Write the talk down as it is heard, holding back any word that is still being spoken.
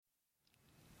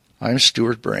I'm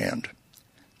Stuart Brand.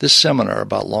 This seminar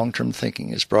about long-term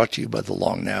thinking is brought to you by the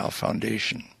Long Now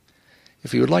Foundation.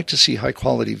 If you would like to see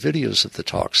high-quality videos of the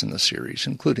talks in the series,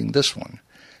 including this one,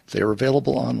 they are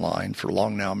available online for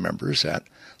Long Now members at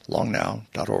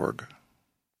longnow.org.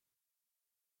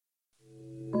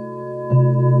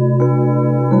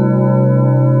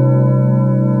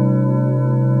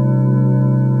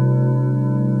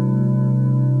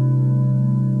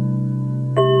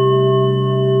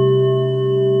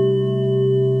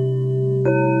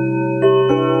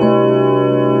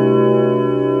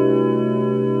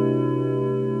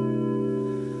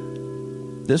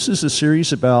 This is a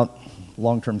series about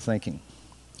long-term thinking.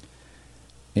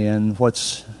 And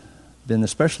what's been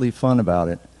especially fun about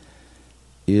it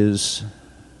is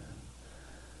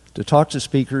to talk to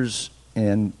speakers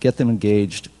and get them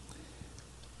engaged,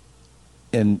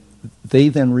 and they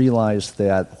then realize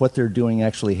that what they're doing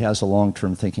actually has a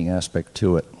long-term thinking aspect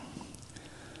to it.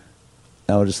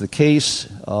 Now, it is the case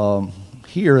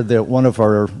here that one of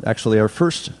our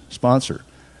first sponsor,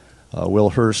 Will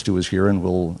Hurst, who was here and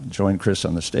will join Chris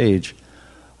on the stage,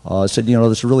 said,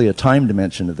 there's really a time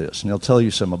dimension to this, and he'll tell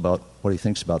you some about what he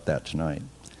thinks about that tonight.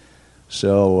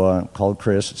 So called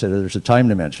Chris and said, there's a time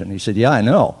dimension. He said, yeah, I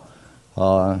know.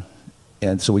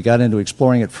 And so we got into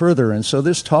exploring it further, and so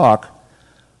this talk,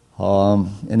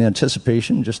 in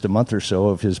anticipation, just a month or so,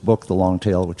 of his book, The Long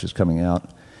Tail, which is coming out,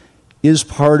 is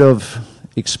part of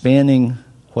expanding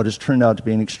what has turned out to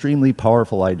be an extremely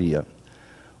powerful idea.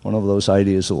 One of those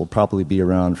ideas that will probably be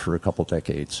around for a couple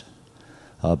decades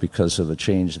because of the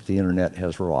change that the internet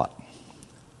has wrought.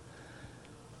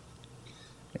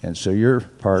 And so you're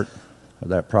part of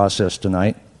that process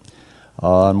tonight.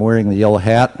 I'm wearing the yellow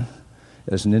hat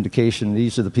as an indication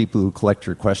these are the people who collect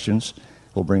your questions.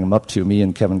 We'll bring them up to me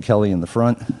and Kevin Kelly in the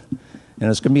front.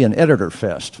 And it's going to be an editor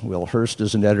fest. Will Hurst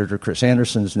is an editor, Chris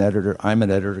Anderson is an editor, I'm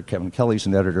an editor, Kevin Kelly's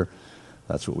an editor.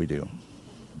 That's what we do.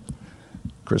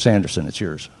 Chris Anderson, it's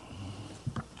yours.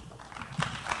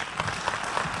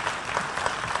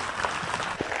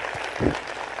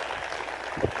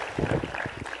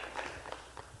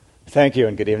 Thank you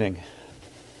and good evening.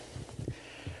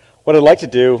 What I'd like to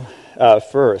do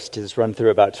first is run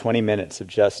through about 20 minutes of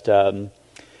just a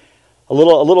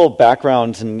little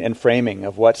background and framing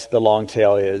of what the long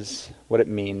tail is, what it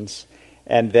means,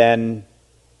 and then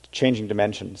changing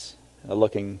dimensions,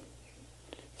 looking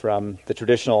from the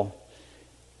traditional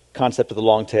concept of the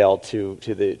long tail to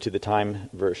the time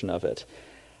version of it.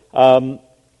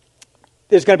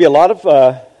 There's going to be a lot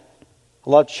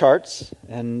of charts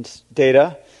and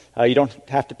data. You don't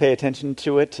have to pay attention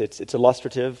to it. It's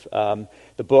illustrative.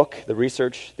 The book, the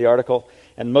research, the article,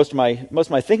 and most of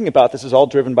my thinking about this is all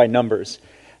driven by numbers.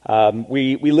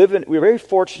 We're very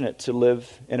fortunate to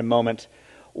live in a moment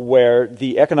where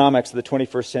the economics of the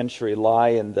 21st century lie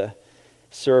in the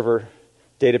server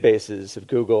databases of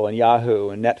Google and Yahoo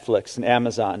and Netflix and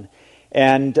Amazon.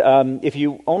 And if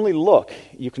you only look,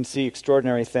 you can see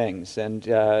extraordinary things. And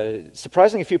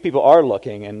surprisingly few people are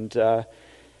looking, and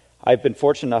I've been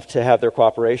fortunate enough to have their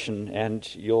cooperation, and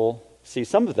you'll see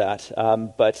some of that.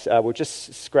 But we're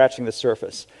just scratching the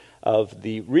surface of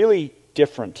the really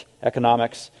different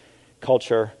economics,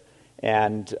 culture,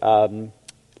 and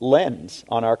lens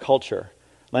on our culture,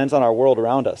 lens on our world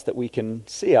around us that we can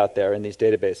see out there in these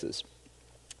databases.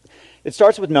 It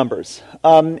starts with numbers,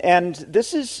 and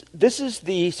this is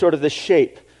the sort of the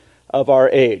shape of our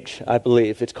age, I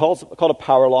believe. It's called a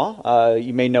power law.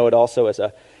 You may know it also as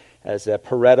a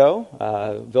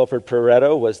Pareto. Vilfred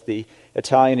Pareto was the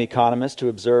Italian economist who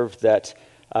observed that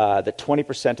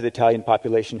 20% of the Italian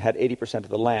population had 80% of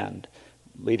the land,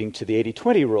 leading to the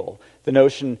 80-20 rule, the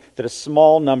notion that a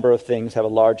small number of things have a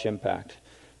large impact.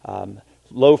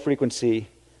 Low frequency,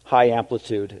 high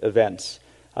amplitude events.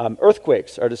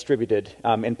 Earthquakes are distributed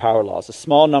in power laws. A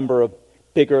small number of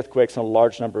big earthquakes and a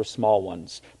large number of small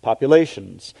ones.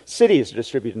 Populations, cities are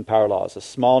distributed in power laws. A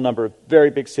small number of very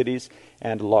big cities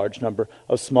and a large number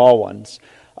of small ones.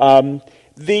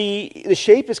 The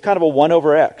shape is kind of a 1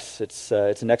 over x. It's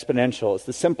an exponential. It's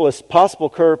the simplest possible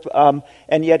curve,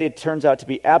 and yet it turns out to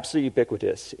be absolutely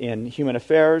ubiquitous in human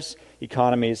affairs,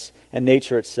 economies, and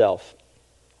nature itself.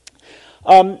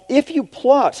 If you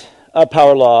plot a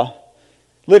power law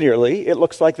linearly, it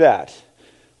looks like that,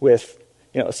 with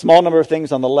a small number of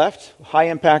things on the left, high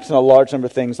impacts, and a large number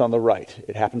of things on the right.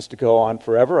 It happens to go on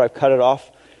forever. I've cut it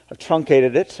off. I've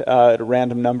truncated it at a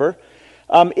random number.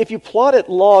 If you plot it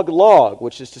log-log,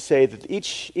 which is to say that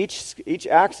each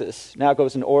axis now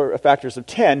goes in factors of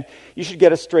 10, you should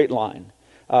get a straight line.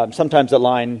 Sometimes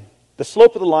the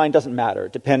slope of the line doesn't matter.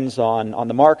 It depends on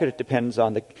the market. It depends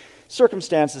on the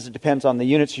circumstances. It depends on the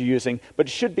units you're using. But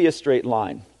it should be a straight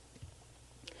line.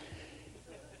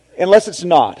 unless it's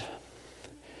not.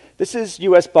 This is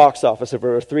U.S. box office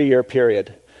over a 3-year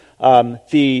period.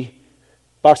 The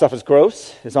box office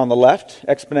gross is on the left,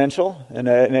 exponential, in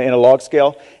a log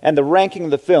scale, and the ranking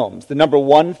of the films. The number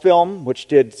one film, which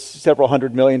did several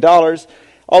 $100 million,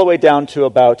 all the way down to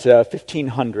about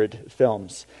 1,500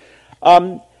 films.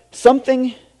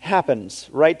 Something happens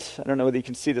right, I don't know whether you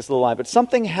can see this little line, but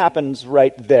something happens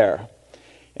right there.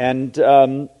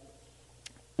 And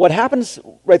what happens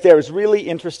right there is really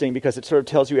interesting because it sort of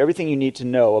tells you everything you need to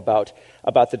know about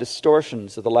the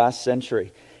distortions of the last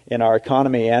century in our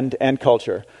economy and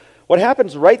culture. What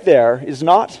happens right there is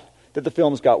not that the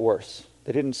films got worse.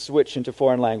 They didn't switch into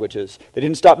foreign languages. They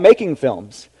didn't stop making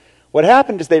films. What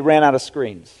happened is they ran out of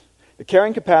screens. The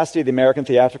carrying capacity of the American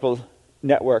theatrical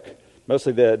network,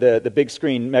 mostly the big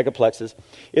screen megaplexes,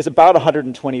 is about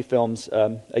 120 films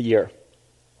a year.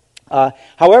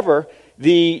 However,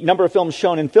 the number of films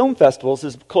shown in film festivals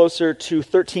is closer to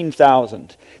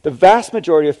 13,000. The vast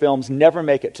majority of films never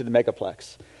make it to the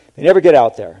megaplex. They never get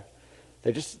out there.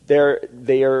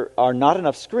 There are not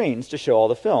enough screens to show all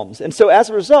the films. And so as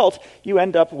a result, you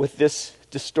end up with this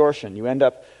distortion. You end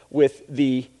up with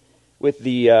the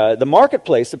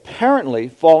marketplace apparently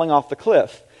falling off the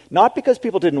cliff. Not because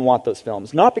people didn't want those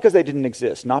films, not because they didn't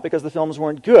exist, not because the films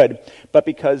weren't good, but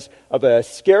because of a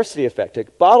scarcity effect, a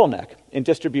bottleneck in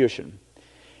distribution.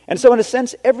 And so in a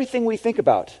sense, everything we think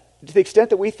about, to the extent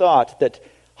that we thought that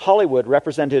Hollywood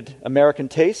represented American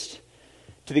taste,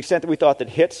 to the extent that we thought that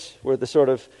hits were the sort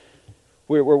of,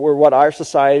 were what our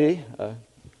society,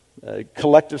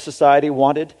 collective society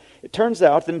wanted, it turns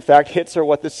out that in fact hits are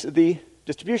what the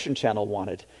distribution channel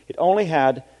wanted. It only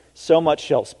had so much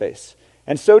shelf space.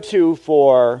 And so too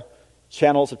for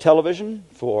channels of television,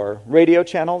 for radio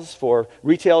channels, for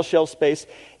retail shelf space.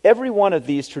 Every one of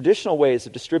these traditional ways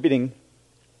of distributing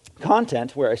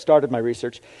content, where I started my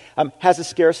research, has a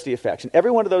scarcity effect. And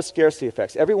every one of those scarcity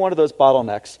effects, every one of those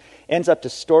bottlenecks ends up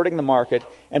distorting the market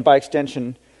and by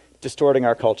extension, distorting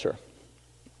our culture.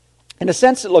 In a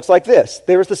sense, it looks like this.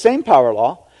 There is the same power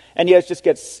law, and yet it just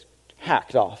gets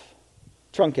hacked off,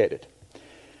 truncated.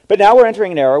 But now we're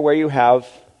entering an era where you have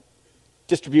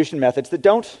distribution methods that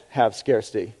don't have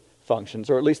scarcity functions,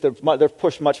 or at least they're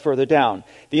pushed much further down.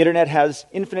 The internet has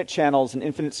infinite channels and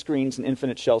infinite screens and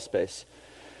infinite shelf space.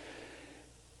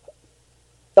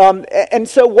 And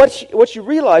so what you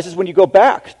realize is when you go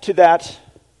back to that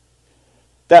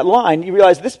line, you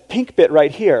realize this pink bit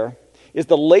right here is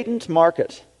the latent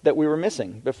market that we were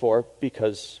missing before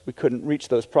because we couldn't reach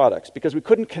those products, because we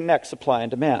couldn't connect supply and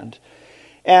demand.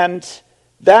 And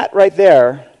that right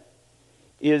there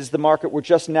is the market we're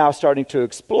just now starting to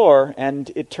explore,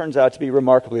 and it turns out to be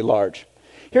remarkably large.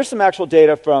 Here's some actual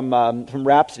data from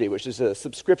Rhapsody, which is a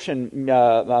subscription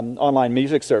online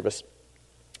music service.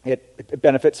 It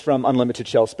benefits from unlimited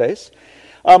shelf space.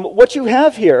 What you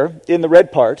have here in the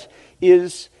red part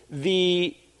is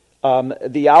the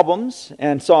albums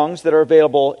and songs that are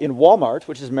available in Walmart,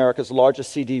 which is America's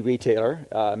largest CD retailer.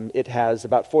 It has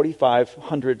about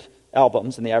 4,500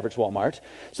 albums in the average Walmart.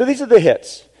 So these are the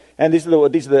hits. And these are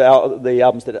the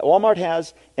albums that Walmart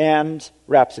has and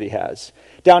Rhapsody has.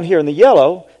 Down here in the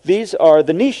yellow, these are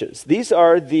the niches. These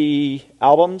are the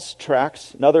albums,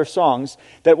 tracks, and other songs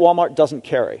that Walmart doesn't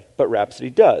carry, but Rhapsody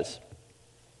does.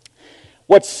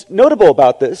 What's notable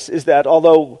about this is that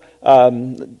although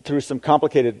through some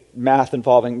complicated math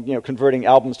involving converting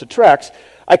albums to tracks,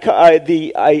 I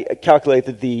calculate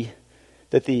that the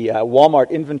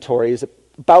Walmart inventory is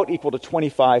about equal to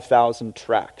 25,000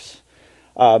 tracks.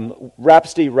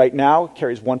 Rhapsody right now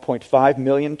carries 1.5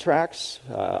 million tracks.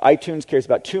 iTunes carries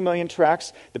about 2 million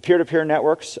tracks. The peer-to-peer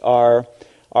networks are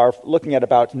looking at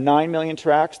about 9 million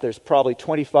tracks. There's probably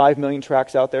 25 million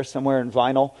tracks out there somewhere in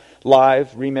vinyl, live,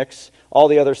 remix, all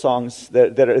the other songs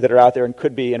that are out there and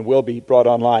could be and will be brought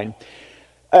online.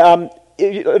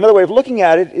 Another way of looking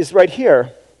at it is right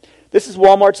here. This is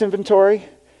Walmart's inventory,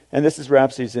 and this is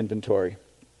Rhapsody's inventory.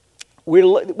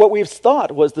 What we've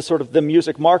thought was the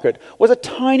music market was a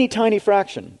tiny, tiny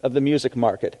fraction of the music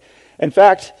market. In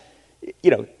fact,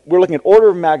 we're looking at order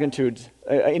of magnitude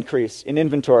increase in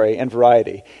inventory and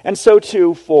variety. And so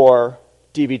too for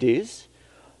DVDs.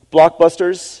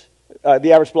 Blockbusters,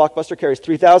 the average Blockbuster carries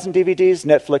 3,000 DVDs.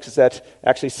 Netflix is at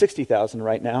actually 60,000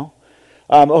 right now.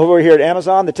 Over here at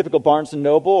Amazon, the typical Barnes &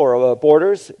 Noble or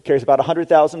Borders carries about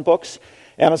 100,000 books.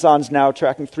 Amazon's now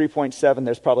tracking 3.7.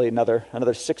 There's probably another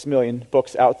 6 million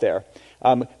books out there.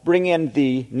 Bring in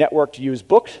the network-to-use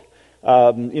book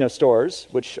stores,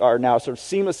 which are now sort of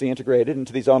seamlessly integrated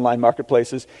into these online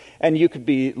marketplaces, and you could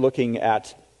be looking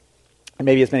at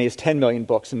maybe as many as 10 million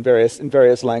books in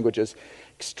various languages.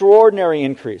 extraordinary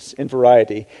increase in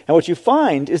variety. And what you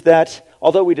find is that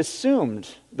although we'd assumed,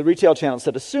 the retail channels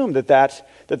had assumed that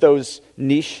those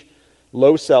niche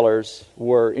low sellers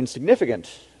were insignificant,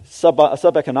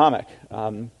 sub-economic,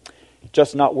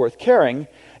 just not worth carrying.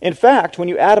 In fact, when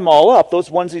you add them all up, those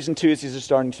onesies and twosies are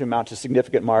starting to amount to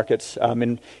significant markets.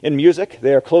 In music,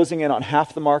 they are closing in on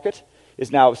half the market,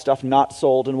 is now stuff not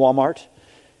sold in Walmart.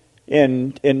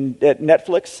 At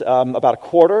Netflix, about a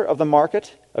quarter of the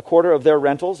market, a quarter of their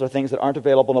rentals are things that aren't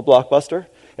available in a Blockbuster.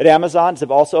 At Amazon, it's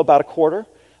also about a quarter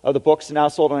of the books now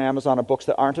sold on Amazon are books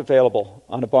that aren't available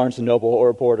on a Barnes & Noble or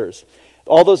a Borders.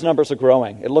 All those numbers are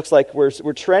growing. It looks like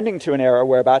we're trending to an era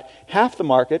where about half the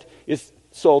market is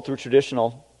sold through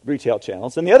traditional retail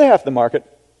channels, and the other half of the market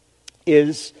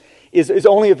is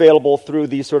only available through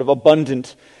these sort of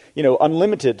abundant,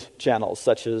 unlimited channels,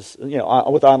 such as,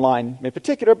 with online in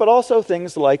particular, but also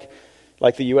things like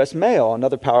the U.S. Mail,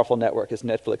 another powerful network, as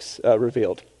Netflix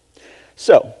revealed.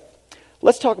 So,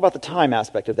 let's talk about the time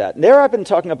aspect of that. And there I've been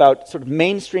talking about sort of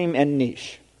mainstream and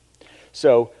niche.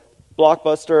 So,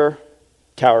 Blockbuster,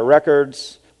 Tower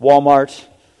Records, Walmart,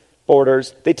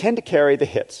 Borders, they tend to carry the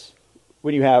hits.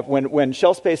 When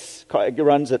shelf space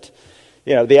runs at,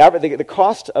 the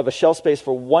cost of a shelf space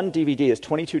for one DVD is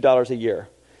 $22 a year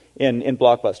in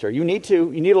Blockbuster. You need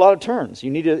a lot of turns. It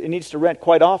needs to rent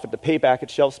quite often to pay back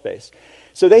its shelf space.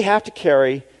 So they have to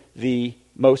carry the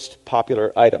most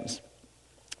popular items.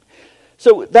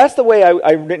 So that's the way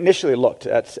I initially looked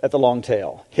at the long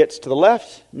tail. Hits to the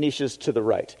left, niches to the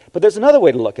right. But there's another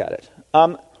way to look at it.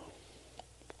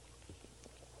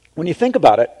 When you think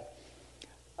about it,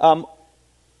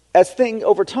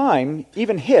 over time,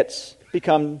 even hits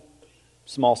become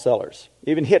small sellers.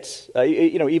 Even hits,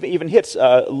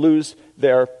 lose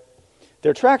their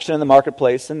traction in the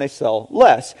marketplace, and they sell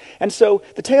less. And so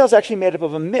the tail is actually made up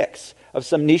of a mix of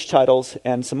some niche titles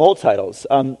and some old titles.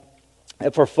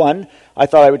 For fun, I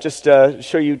thought I would just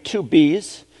show you two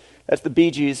Bs. That's the Bee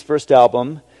Gees' first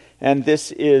album, and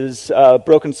this is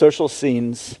Broken Social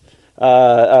Scene's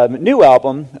new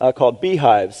album called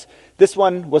Beehives. This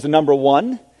one was a number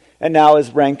one, and now is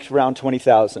ranked around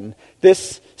 20,000.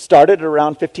 This started at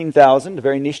around 15,000, a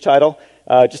very niche title,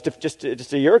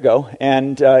 just a year ago,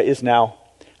 and is now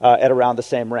at around the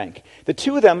same rank. The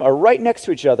two of them are right next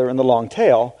to each other in the long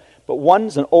tail, but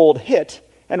one's an old hit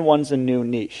and one's a new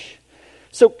niche.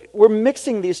 So we're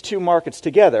mixing these two markets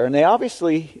together, and they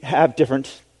obviously have different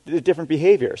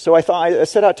behavior. So I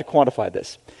set out to quantify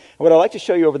this. And what I'd like to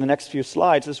show you over the next few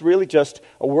slides is really just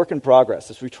a work in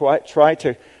progress as we try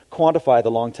to quantify the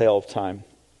long tail of time.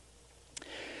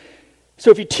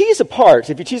 So if you tease apart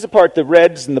the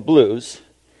reds and the blues,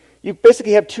 you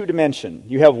basically have two dimensions.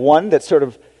 You have one that's sort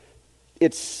of,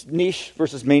 it's niche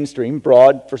versus mainstream,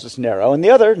 broad versus narrow, and the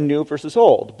other, new versus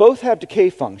old. Both have decay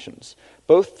functions.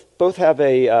 Both have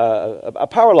a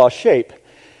power law shape.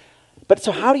 But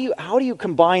so how do you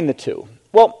combine the two?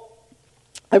 Well,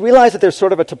 I realize that there's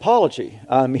sort of a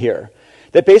topology here.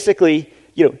 That basically,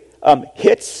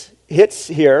 hits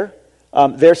here,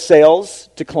 their sales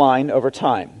decline over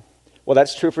time. Well,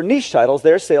 that's true for niche titles.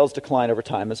 Their sales decline over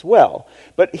time as well.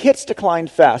 But hits decline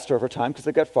faster over time because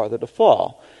they've got farther to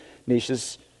fall.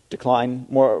 Niches decline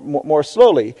more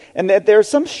slowly. And there's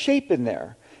some shape in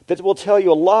there that will tell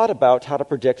you a lot about how to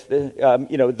predict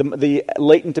the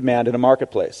latent demand in a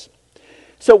marketplace.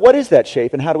 So what is that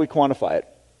shape and how do we quantify it?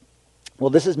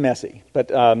 Well, this is messy, but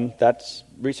that's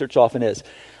research often is.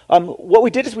 What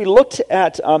we did is we looked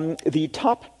at the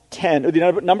top 10, or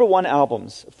the number one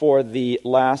albums for the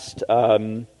last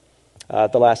 10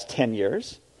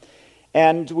 years,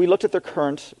 and we looked at their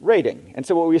current rating. And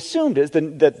so what we assumed is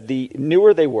that the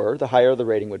newer they were, the higher the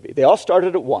rating would be. They all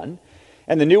started at 1,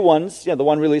 and the new ones, the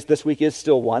one released this week is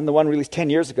still 1. The one released 10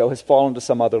 years ago has fallen to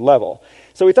some other level.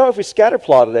 So we thought if we scatter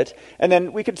plotted it, and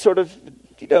then we could sort of,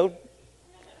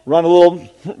 run a little,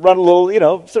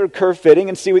 sort of curve fitting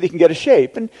and see whether you can get a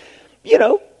shape. And,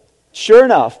 sure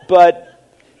enough, but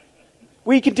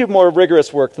we can do more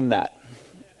rigorous work than that.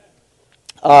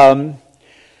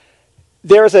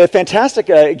 There's a fantastic,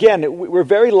 again, we're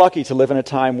very lucky to live in a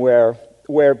time where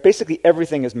basically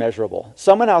everything is measurable.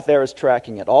 Someone out there is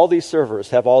tracking it. All these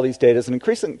servers have all these data, and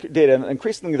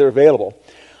increasingly they're available.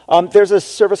 There's a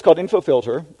service called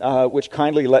InfoFilter, which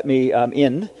kindly let me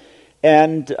in,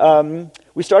 and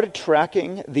we started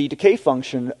tracking the decay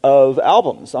function of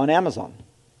albums on Amazon.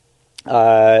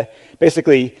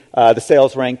 Basically, the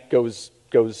sales rank goes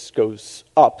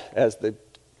up as the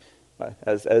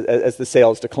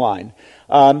sales decline.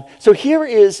 So here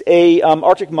is a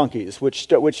Arctic Monkeys,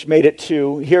 which made it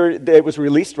to here. It was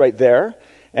released right there,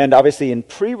 and obviously in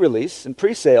pre-release and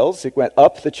pre-sales, it went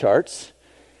up the charts.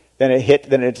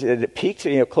 then it peaked,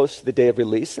 close to the day of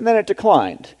release, and then it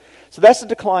declined. So that's the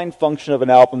decline function of an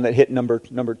album that hit number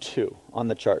 2 on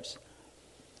the charts.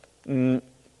 Then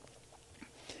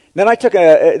we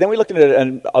looked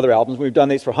at other albums. We've done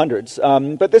these for hundreds,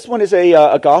 but this one is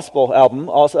a gospel album,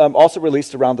 also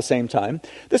released around the same time.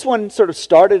 This one sort of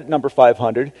started at number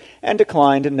 500 and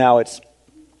declined, and now it's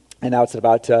at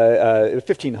about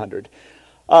 1,500.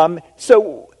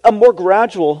 So a more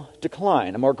gradual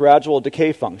decline, a more gradual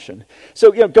decay function.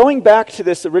 So going back to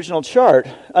this original chart,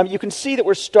 you can see that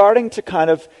we're starting to kind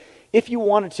of, if you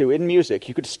wanted to, in music,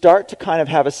 you could start to kind of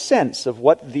have a sense of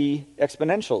what the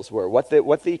exponentials were, what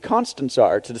the constants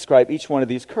are to describe each one of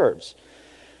these curves.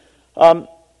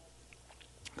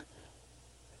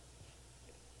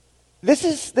 This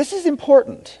is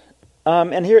important,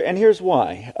 and here's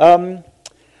why.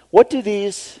 What do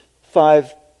these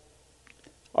 5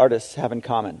 artists have in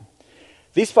common?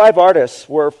 These 5 artists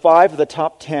were 5 of the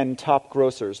top 10 top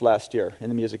grossers last year in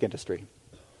the music industry.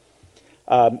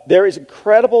 There is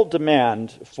incredible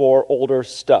demand for older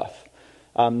stuff.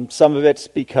 Some of it's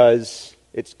because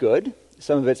it's good.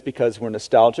 Some of it's because we're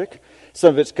nostalgic. Some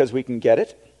of it's because we can get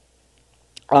it.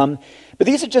 But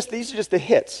these are just the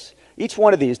hits. Each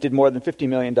one of these did more than $50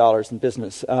 million in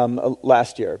business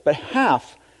last year. But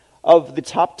half of the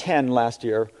top 10 last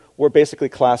year were basically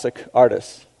classic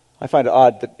artists. I find it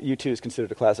odd that U2 is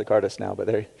considered a classic artist now, but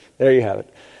there you have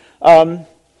it.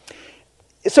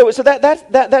 So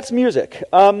that's music.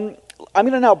 I'm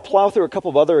going to now plow through a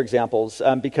couple of other examples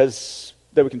because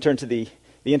then we can turn to the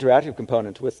interactive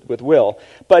component with Will.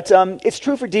 But it's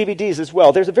true for DVDs as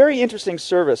well. There's a very interesting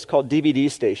service called DVD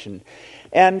Station.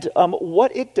 And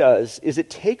what it does is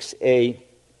it's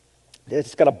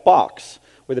got a box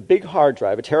with a big hard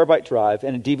drive, a terabyte drive,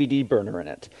 and a DVD burner in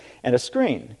it, and a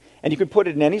screen. And you can put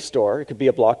it in any store. It could be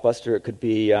a Blockbuster. It could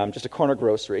be just a corner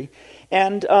grocery.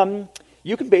 And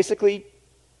you can basically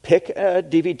pick a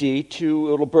DVD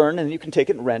it'll burn, and you can take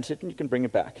it and rent it, and you can bring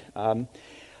it back.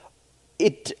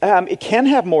 It can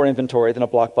have more inventory than a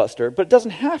Blockbuster, but it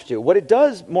doesn't have to. What it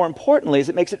does, more importantly, is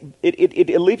it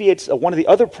alleviates one of the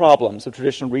other problems of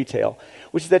traditional retail,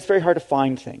 which is that it's very hard to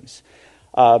find things.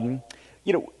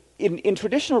 In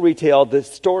traditional retail, the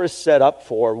store is set up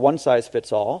for one size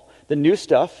fits all. The new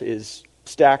stuff is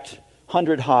stacked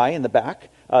 100 high in the back.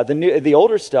 The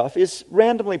older stuff is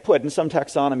randomly put in some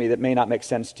taxonomy that may not make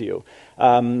sense to you.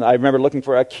 I remember looking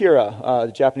for Akira,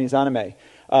 the Japanese anime.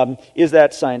 Is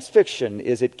that science fiction?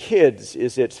 Is it kids?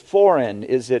 Is it foreign?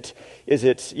 Is it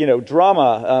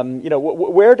drama?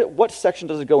 What section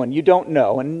does it go in? You don't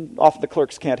know, and often the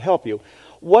clerks can't help you.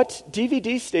 What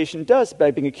DVD Station does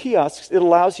by being a kiosk, it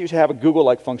allows you to have a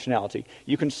Google-like functionality.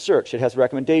 You can search. It has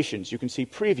recommendations. You can see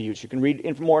previews. You can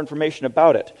read more information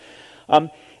about it.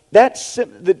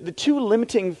 The 2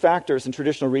 limiting factors in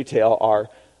traditional retail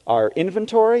are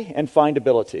inventory and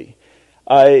findability.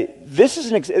 This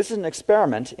is an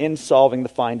experiment in solving the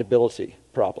findability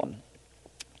problem.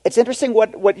 It's interesting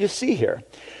what you see here.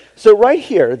 So right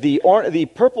here, the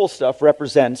purple stuff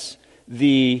represents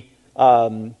the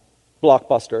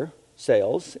Blockbuster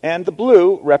sales, and the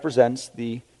blue represents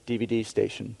the DVD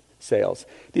Station sales.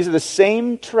 These are the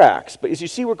same tracks, but as you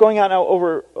see, we're going out now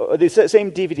over the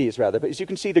same DVDs, rather, but as you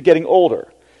can see, they're getting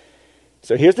older.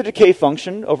 So here's the decay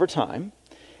function over time,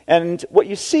 and what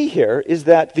you see here is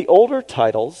that the older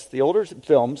titles, the older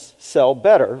films, sell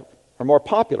better, or more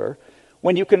popular,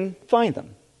 when you can find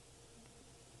them.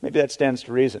 Maybe that stands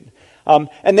to reason.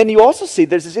 And then you also see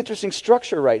there's this interesting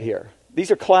structure right here.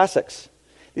 These are classics.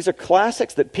 These are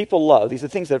classics that people love. These are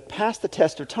things that have passed the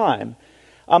test of time,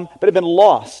 but have been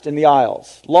lost in the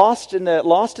aisles, lost in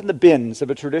the bins of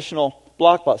a traditional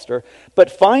Blockbuster, but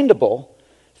findable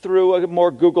through a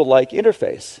more Google-like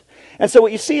interface. And so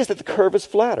what you see is that the curve is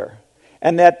flatter,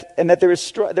 and that that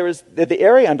the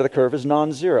area under the curve is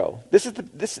non-zero.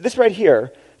 This right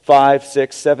here, 5,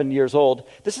 6, 7 years old.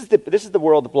 This is the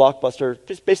world of Blockbuster.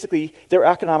 Just basically, their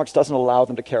economics doesn't allow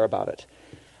them to care about it.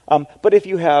 But if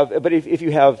you have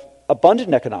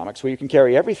abundant economics where you can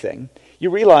carry everything, you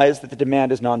realize that the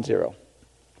demand is non-zero.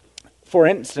 For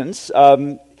instance,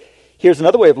 here's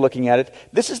another way of looking at it.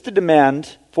 This is the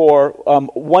demand for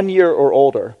 1 year or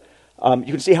older. You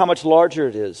can see how much larger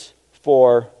it is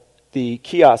for the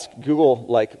kiosk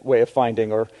Google-like way of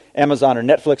finding, or Amazon or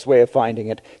Netflix way of finding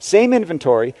it. Same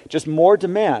inventory, just more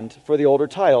demand for the older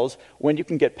titles when you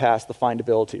can get past the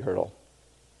findability hurdle.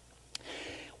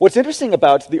 What's interesting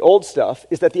about the old stuff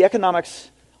is that the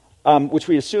economics, which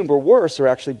we assumed were worse, are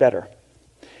actually better.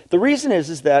 The reason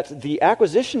is that the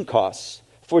acquisition costs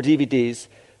for DVDs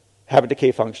have a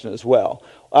decay function as well.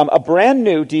 A brand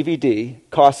new DVD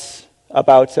costs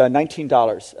about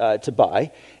 $19 to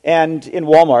buy, and in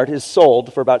Walmart is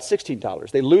sold for about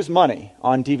 $16. They lose money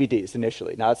on DVDs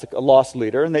initially. Now it's a loss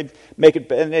leader, and they make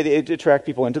it, and they attract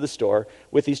people into the store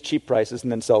with these cheap prices,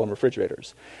 and then sell them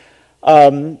refrigerators.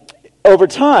 Over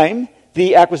time,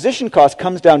 the acquisition cost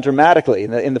comes down dramatically.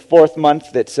 In the fourth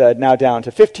month, it's now down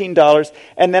to $15,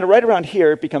 and then right around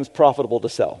here, it becomes profitable to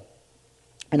sell.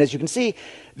 And as you can see,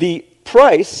 the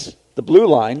price, the blue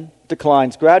line,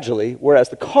 declines gradually, whereas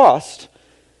the cost,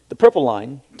 the purple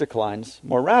line, declines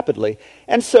more rapidly.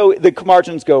 And so the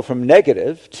margins go from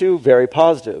negative to very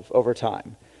positive over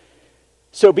time.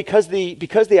 So because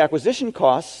the acquisition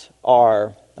costs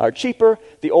are cheaper,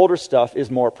 the older stuff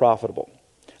is more profitable.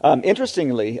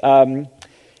 Interestingly,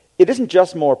 it isn't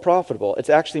just more profitable, it's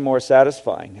actually more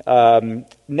satisfying.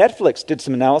 Netflix did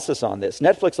some analysis on this.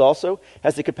 Netflix also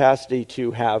has the capacity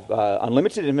to have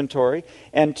unlimited inventory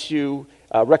and to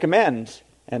recommend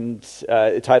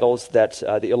titles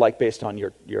that you like based on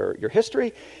your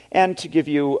history, and to give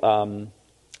you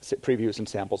previews and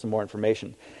samples and more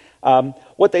information.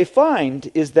 What they find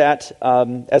is that,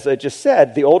 as I just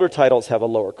said, the older titles have a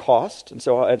lower cost, and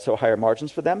so higher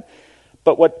margins for them.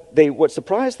 But what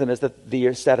surprised them is that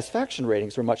the satisfaction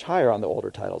ratings were much higher on the older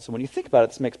titles. And when you think about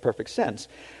it, this makes perfect sense.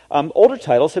 Older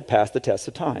titles have passed the test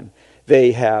of time.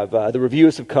 They have the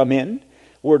reviews have come in,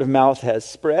 word of mouth has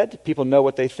spread, people know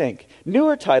what they think.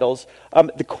 Newer titles,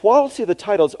 the quality of the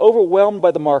title is overwhelmed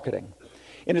by the marketing.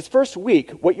 In its first week,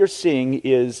 what you're seeing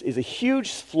is a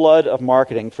huge flood of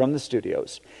marketing from the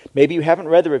studios. Maybe you haven't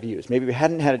read the reviews. Maybe you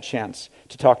hadn't had a chance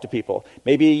to talk to people.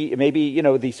 Maybe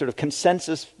the sort of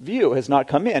consensus view has not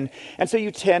come in, and so you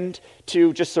tend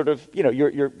to just sort of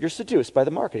you're seduced by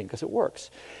the marketing because it works.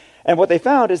 And what they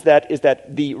found is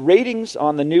that the ratings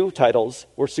on the new titles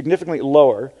were significantly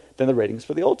lower than the ratings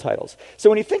for the old titles. So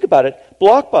when you think about it,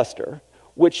 Blockbuster,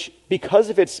 which because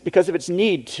of its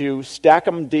need to stack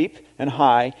them deep and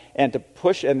high and to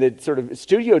push, and the sort of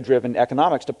studio-driven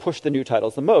economics to push the new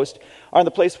titles the most, are in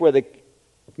the place where the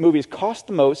movies cost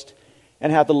the most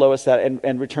and have the lowest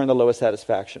and return the lowest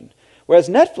satisfaction. Whereas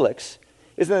Netflix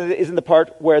is in the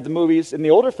part where the movies in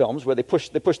the older films, where they push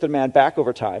the demand back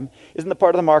over time, is in the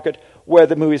part of the market where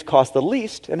the movies cost the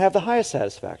least and have the highest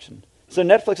satisfaction. So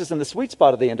Netflix is in the sweet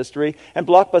spot of the industry, and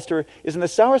Blockbuster is in the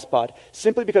sour spot,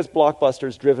 simply because Blockbuster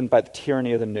is driven by the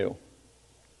tyranny of the new.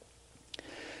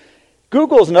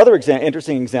 Google is another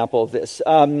interesting example of this.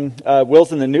 Will's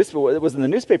was in the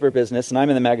newspaper business, and I'm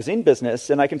in the magazine business,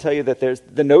 and I can tell you that there's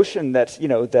the notion that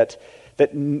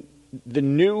the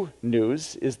new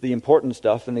news is the important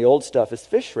stuff, and the old stuff is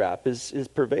fish wrap is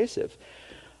pervasive.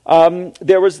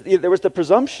 There was the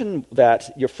presumption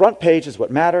that your front page is what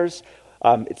matters.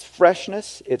 It's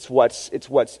freshness. It's what's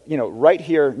right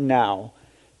here now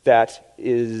that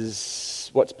is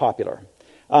what's popular.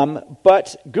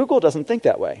 But Google doesn't think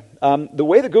that way. The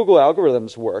way the Google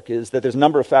algorithms work is that there's a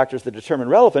number of factors that determine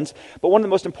relevance, but one of the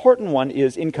most important one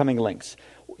is incoming links.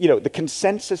 The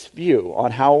consensus view on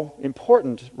how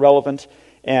important, relevant,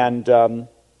 and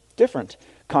different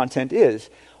content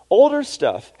is. Older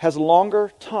stuff has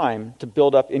longer time to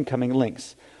build up incoming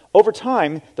links. Over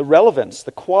time, the relevance,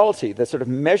 the quality, the sort of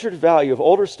measured value of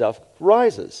older stuff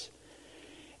rises.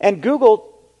 And Google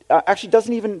actually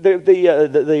doesn't even,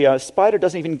 the spider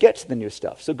doesn't even get to the new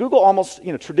stuff. So Google almost,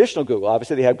 traditional Google,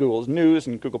 obviously they have Google's News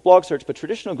and Google Blog Search, but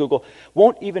traditional Google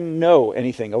won't even know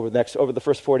anything over the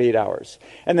first 48 hours.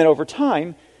 And then over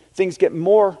time, things get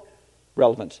more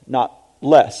relevant, not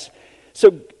less.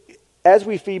 So as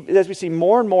we see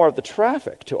more and more of the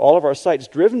traffic to all of our sites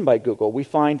driven by Google, we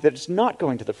find that it's not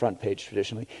going to the front page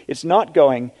traditionally. It's not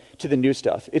going to the new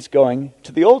stuff. It's going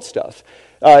to the old stuff.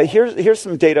 Here's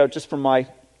some data just from our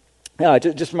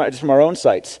own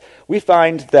sites. We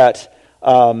find that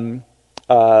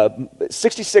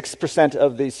 66%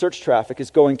 of the search traffic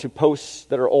is going to posts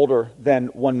that are older than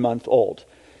 1 month old.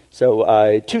 So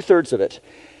 2/3 of it.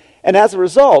 And as a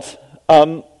result,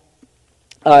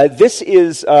 this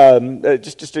is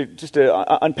just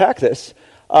to unpack this.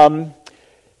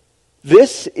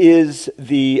 This is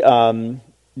the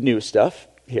new stuff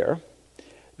here.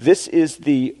 This is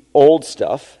the old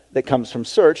stuff that comes from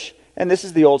search, and this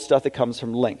is the old stuff that comes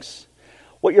from links.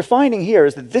 What you're finding here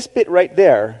is that this bit right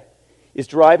there is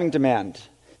driving demand.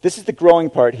 This is the growing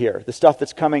part here, the stuff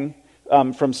that's coming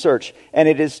from search, and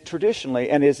it is traditionally,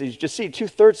 and as you just see,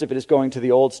 2/3 of it is going to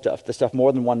the old stuff, the stuff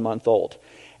more than 1 month old.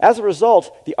 As a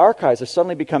result, the archives are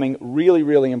suddenly becoming really,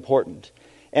 really important.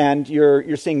 And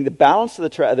you're seeing the balance of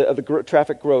the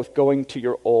traffic growth going to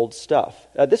your old stuff.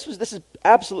 This is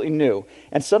absolutely new,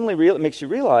 and suddenly it makes you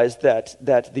realize that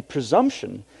the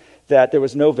presumption that there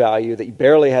was no value, that you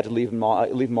barely had to leave them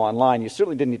online, you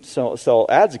certainly didn't need to sell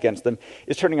ads against them,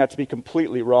 is turning out to be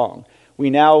completely wrong. We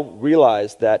now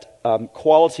realize that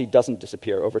quality doesn't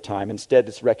disappear over time. Instead,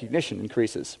 this recognition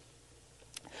increases.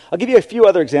 I'll give you a few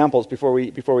other examples before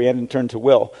we end and turn to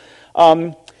Will.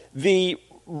 The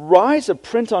rise of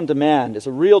print on demand is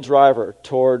a real driver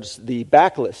towards the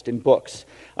backlist in books.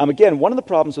 Again, one of the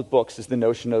problems with books is the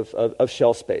notion of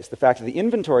shelf space, the fact that the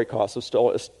inventory cost of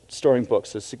storing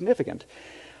books is significant.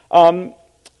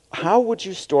 How would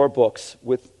you store books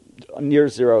with near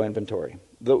zero inventory?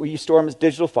 You store them as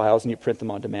digital files and you print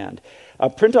them on demand.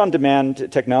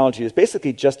 Print-on-demand technology is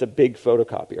basically just a big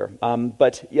photocopier.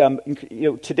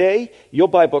 Today, you'll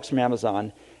buy books from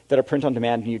Amazon that are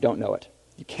print-on-demand and you don't know it.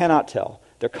 You cannot tell.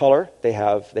 Their color, they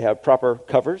have proper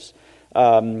covers,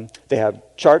 they have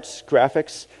charts,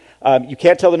 graphics. You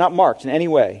can't tell they're not marked in any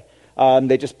way. Amazon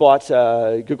just bought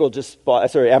a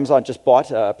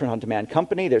print-on-demand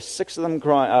company. There's 6 of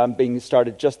them being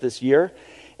started just this year.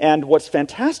 And what's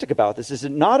fantastic about this is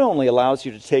it not only allows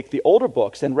you to take the older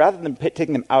books and rather than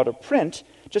taking them out of print,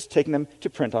 just taking them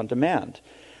to print on demand.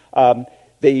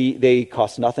 They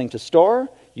cost nothing to store.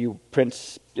 You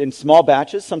print in small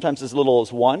batches, sometimes as little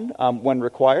as 1 when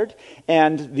required.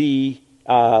 And the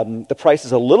price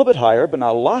is a little bit higher, but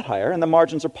not a lot higher. And the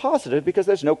margins are positive because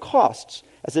there's no costs.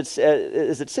 As it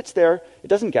sits there, it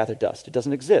doesn't gather dust. It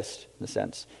doesn't exist, in a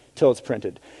sense, until it's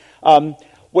printed.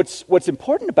 What's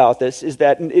important about this is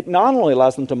that it not only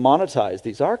allows them to monetize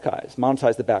these archives,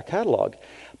 monetize the back catalog,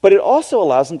 but it also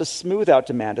allows them to smooth out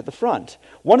demand at the front.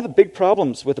 One of the big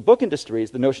problems with the book industry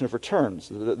is the notion of returns.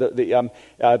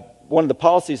 One of the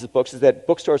policies of books is that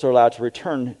bookstores are allowed to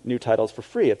return new titles for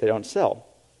free if they don't sell.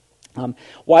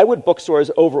 Why would bookstores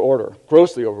overorder,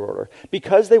 grossly overorder?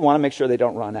 Because they want to make sure they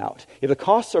don't run out. If the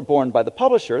costs are borne by the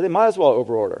publisher, they might as well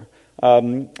overorder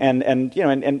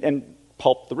and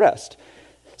pulp the rest.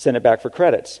 Send it back for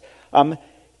credits.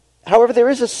 However, there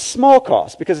is a small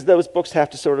cost because those books have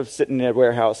to sort of sit in a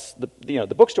warehouse,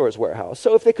 the bookstore's warehouse.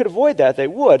 So if they could avoid that, they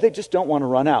would. They just don't want to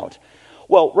run out.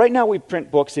 Well, right now we print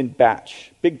books in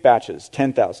big batches,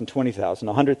 10,000, 20,000,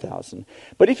 100,000.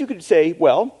 But if you could say,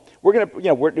 well,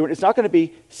 it's not going to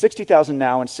be 60,000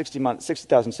 now and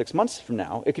 60,000 6 months from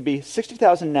now. It could be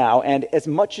 60,000 now and as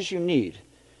much as you need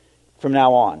from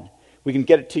now on. We can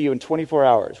get it to you in 24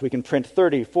 hours. We can print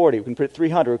 30, 40, we can print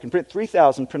 300, we can print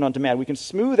 3,000 print on demand. We can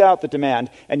smooth out the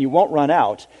demand and you won't run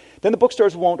out. Then the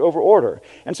bookstores won't overorder.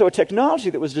 And so a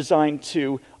technology that was designed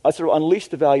to sort of unleash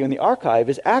the value in the archive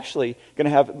is actually going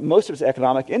to have most of its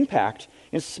economic impact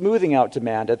in smoothing out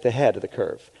demand at the head of the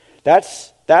curve.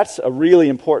 That's a really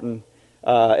important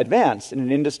advance in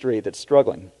an industry that's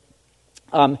struggling.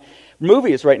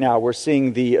 Movies right now, we're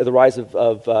seeing the rise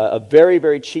of very,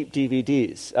 very cheap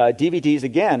DVDs. DVDs,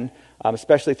 again,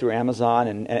 especially through Amazon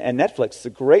and Netflix, is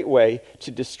a great way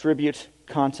to distribute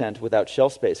content without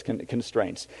shelf space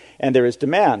constraints. And there is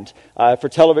demand. For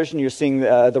television, you're seeing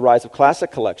the rise of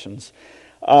classic collections,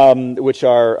 which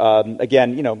are,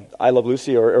 again, I Love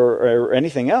Lucy or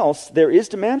anything else. There is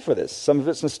demand for this. Some of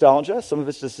it's nostalgia, some of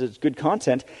it's just good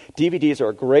content. DVDs are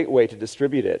a great way to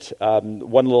distribute it.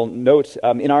 One little note,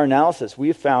 in our analysis, we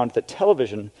have found that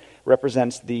television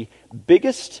represents the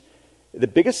biggest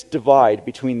divide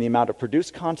between the amount of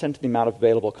produced content and the amount of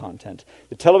available content.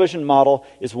 The television model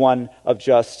is one of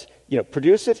just,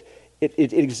 produce it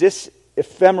exists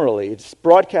ephemerally. It's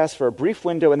broadcast for a brief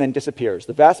window and then disappears.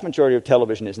 The vast majority of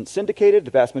television isn't syndicated.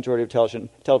 The vast majority of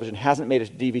television hasn't made it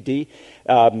to DVD.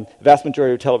 The vast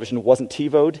majority of television wasn't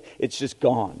TiVo'd. It's just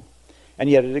gone. And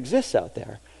yet it exists out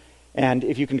there. And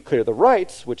if you can clear the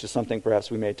rights, which is something perhaps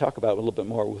we may talk about a little bit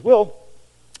more with Will,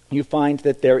 you find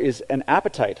that there is an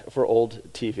appetite for old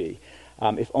TV.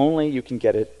 If only you can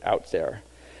get it out there.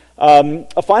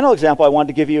 A final example I wanted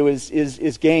to give you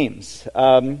is games.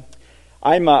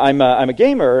 I'm a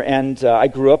gamer, and I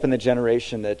grew up in the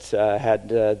generation that had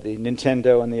the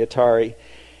Nintendo and the Atari,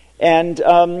 and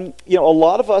a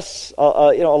lot of us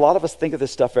think of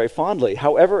this stuff very fondly.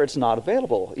 However, it's not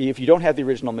available. If you don't have the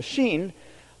original machine,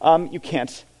 you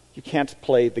can't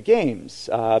play the games.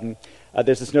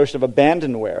 There's this notion of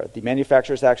abandonware. The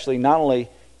manufacturers actually not only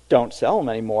don't sell them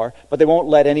anymore, but they won't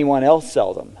let anyone else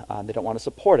sell them. They don't want to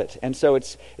support it, and so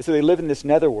they live in this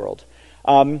netherworld.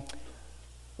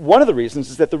 One of the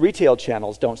reasons is that the retail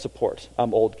channels don't support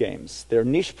old games. They're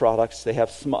niche products. They have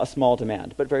a small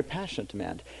demand, but very passionate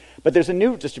demand. But there's a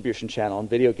new distribution channel in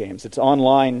video games. It's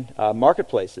online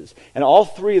marketplaces. And all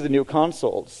 3 of the new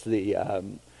consoles, the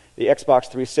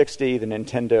Xbox 360, the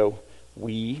Nintendo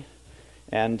Wii,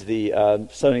 and the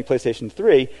Sony PlayStation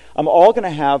 3, I'm all going to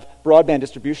have broadband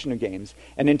distribution of games.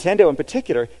 And Nintendo in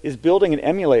particular is building an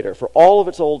emulator for all of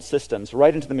its old systems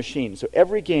right into the machine. So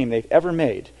every game they've ever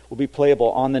made will be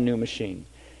playable on the new machine.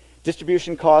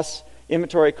 Distribution costs,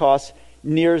 inventory costs,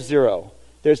 near zero.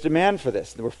 There's demand for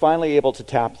this, and we're finally able to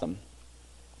tap them.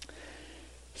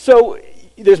 So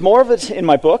there's more of it in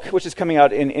my book, which is coming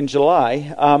out in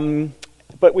July.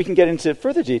 But we can get into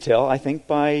further detail, I think,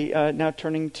 by now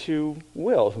turning to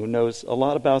Will, who knows a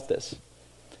lot about this.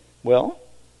 Will?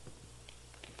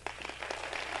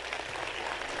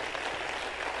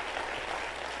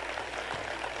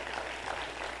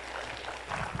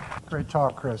 Great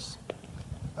talk, Chris.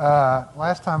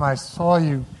 Last time I saw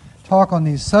you talk on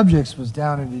these subjects was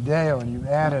down in Ideo, and you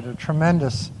added a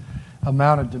tremendous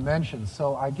amount of dimensions.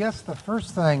 So I guess the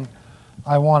first thing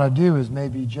I want to do is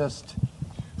maybe just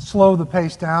slow the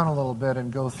pace down a little bit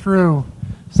and go through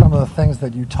some of the things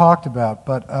that you talked about.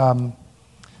 But,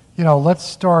 let's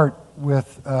start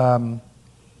with,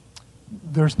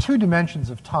 there's two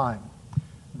dimensions of time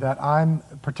that I'm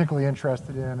particularly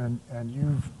interested in, and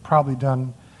you've probably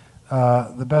done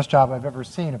the best job I've ever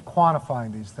seen of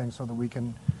quantifying these things so that we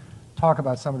can talk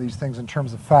about some of these things in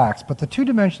terms of facts. But the two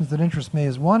dimensions that interest me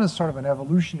is one is sort of an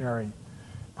evolutionary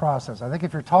process. I think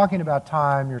if you're talking about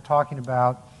time, you're talking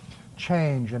about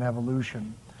change and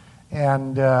evolution.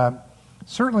 And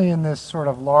certainly in this sort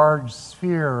of large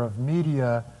sphere of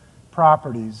media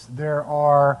properties, there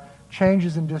are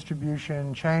changes in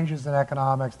distribution, changes in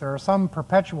economics. There are some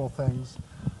perpetual things,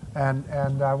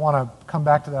 and I want to come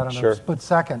back to that in a split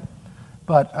second.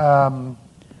 But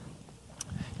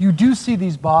you do see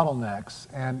these bottlenecks,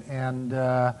 and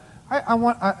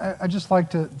I just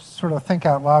like to sort of think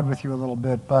out loud with you a little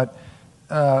bit. But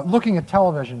looking at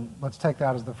television, let's take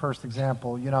that as the first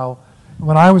example.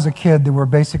 When I was a kid, there were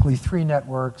basically 3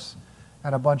 networks,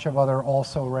 and a bunch of other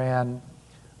also ran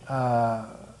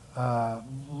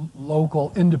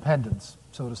local independents,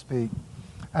 so to speak.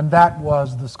 And that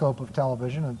was the scope of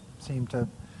television. It seemed to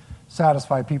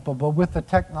satisfy people. But with the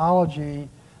technology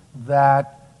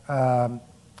that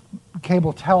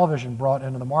cable television brought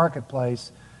into the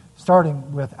marketplace,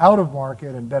 starting with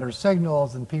out-of-market and better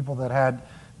signals and people that had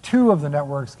 2 of the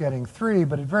networks getting 3,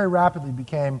 but it very rapidly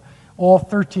became all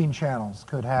 13 channels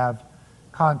could have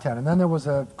content. And then there was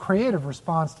a creative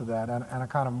response to that and a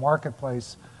kind of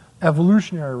marketplace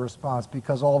evolutionary response,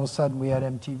 because all of a sudden we had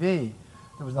MTV.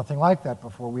 There was nothing like that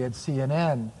before. We had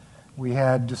CNN, we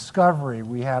had Discovery,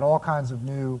 we had all kinds of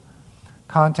new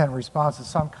content responses.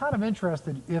 So I'm kind of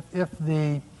interested if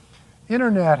the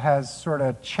internet has sort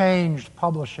of changed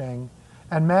publishing,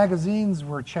 and magazines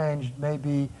were changed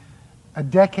maybe a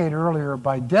decade earlier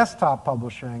by desktop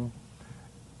publishing.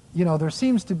 There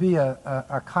seems to be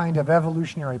a kind of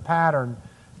evolutionary pattern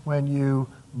when you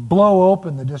blow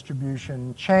open the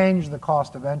distribution, change the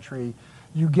cost of entry,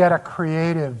 you get a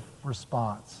creative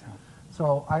response.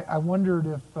 So I wondered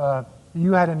if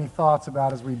you had any thoughts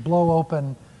about, as we blow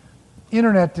open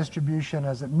internet distribution,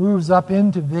 as it moves up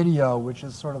into video, which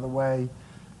is sort of the way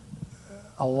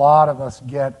a lot of us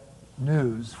get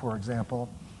news, for example.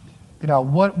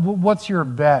 What's your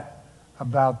bet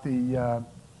about the?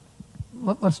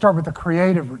 Let's start with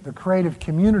the creative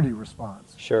community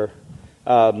response. Sure.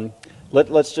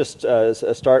 Let's just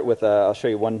start with. I'll show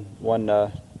you one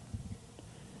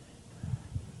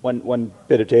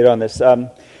bit of data on this.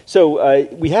 So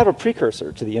we have a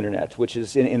precursor to the internet, which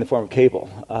is in the form of cable.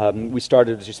 We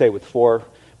started, as you say, with 4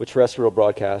 terrestrial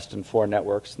broadcast and 4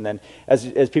 networks, and then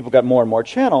as people got more and more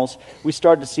channels, we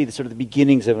started to see the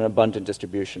beginnings of an abundant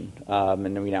distribution. And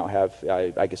then we now have,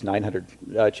 I guess,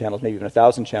 900 channels, maybe even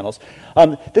 1,000 channels.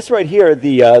 This right here,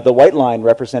 the white line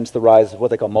represents the rise of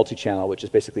what they call multi-channel, which is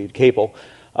basically cable.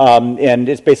 And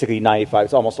it's basically 95.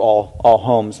 It's almost all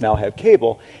homes now have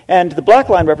cable. And the black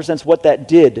line represents what that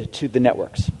did to the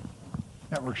networks.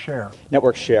 Network share.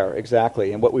 Network share,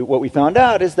 exactly. And what we found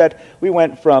out is that we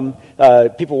went from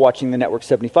people watching the network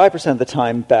 75% of the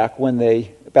time back when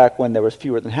there was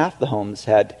fewer than half the homes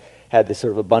had this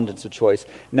sort of abundance of choice.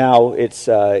 Now it's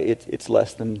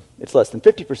less than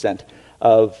 50%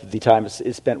 of the time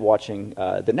is spent watching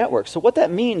the network. So what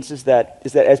that means is that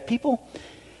as people,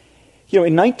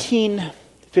 in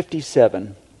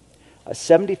 1957,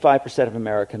 75% of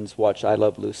Americans watched I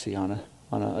Love Lucy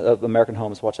American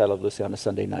homes watched I Love Lucy on a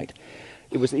Sunday night.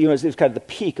 It was kind of the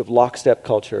peak of lockstep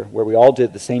culture, where we all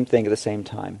did the same thing at the same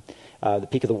time. The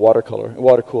peak of the water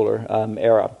cooler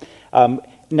era.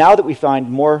 Now that we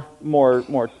find more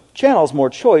channels, more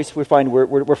choice, we find we're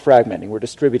fragmenting, we're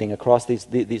distributing across these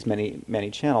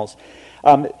many channels.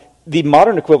 The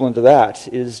modern equivalent of that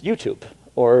is YouTube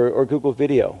or Google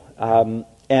Video.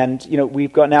 And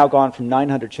we've now gone from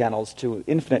 900 channels to an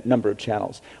infinite number of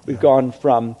channels. We've gone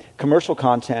from commercial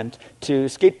content to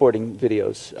skateboarding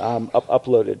videos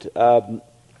uploaded.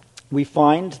 We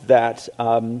find that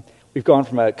we've gone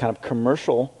from a kind of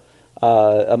commercial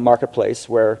a marketplace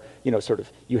where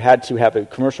you had to have a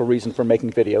commercial reason for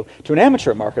making video to an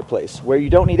amateur marketplace where you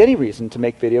don't need any reason to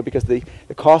make video because the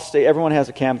cost, everyone has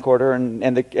a camcorder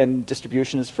and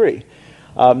distribution is free.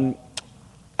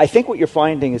 I think what you're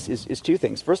finding is two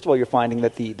things. First of all, you're finding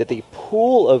that the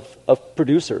pool of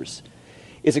producers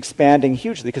is expanding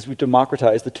hugely because we've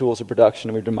democratized the tools of production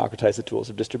and we've democratized the tools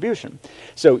of distribution.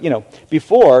 So,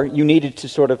 before you needed to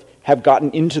sort of have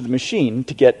gotten into the machine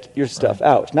to get your stuff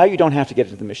out. Now you don't have to get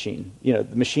into the machine. The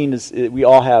machine is, we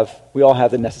all have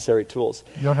the necessary tools.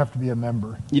 You don't have to be a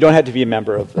member. You don't have to be a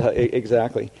member of,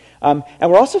 exactly. And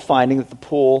we're also finding that the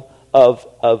pool of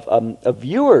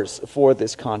viewers for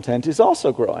this content is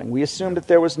also growing. We assumed that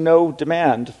there was no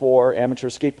demand for amateur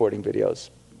skateboarding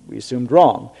videos. We assumed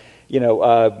wrong.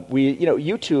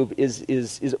 YouTube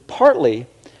is partly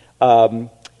a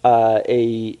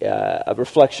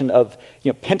reflection of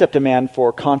pent-up demand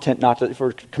for content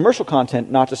for commercial content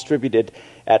not distributed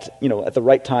at the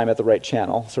right time at the right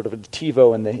channel, sort of a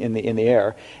TiVo in the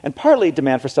air, and partly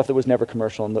demand for stuff that was never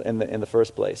commercial in the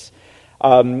first place.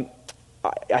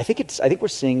 I think we're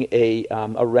seeing a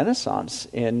renaissance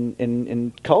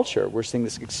in culture. We're seeing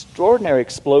this extraordinary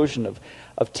explosion of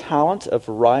talent, of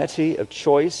variety, of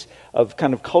choice, of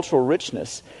kind of cultural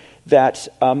richness that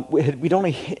we'd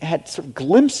only had sort of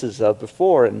glimpses of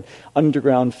before in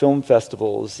underground film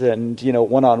festivals and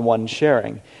one-on-one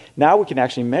sharing. Now we can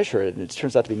actually measure it, and it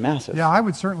turns out to be massive. Yeah, I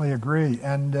would certainly agree,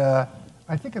 and I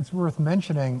think it's worth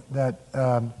mentioning that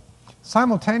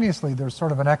simultaneously there's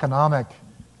sort of an economic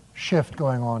shift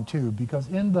going on too, because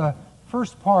in the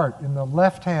first part, in the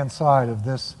left-hand side of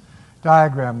this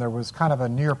diagram, there was kind of a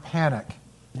near panic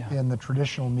in the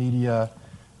traditional media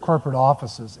corporate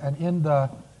offices. And in the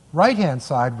right-hand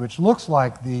side, which looks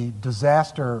like the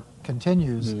disaster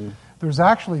continues, there's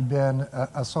actually been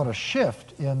a sort of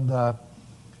shift in the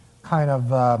kind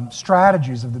of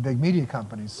strategies of the big media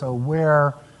companies. So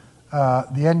where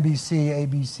the NBC,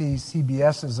 ABC,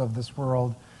 CBSs of this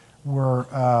world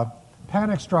were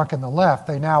panic-struck in the left,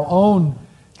 they now own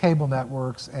cable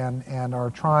networks and are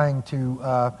trying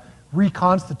to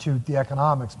reconstitute the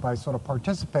economics by sort of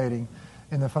participating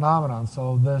in the phenomenon.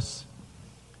 So this,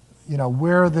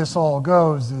 where this all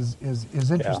goes is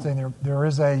interesting. Yeah. There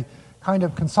is a kind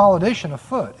of consolidation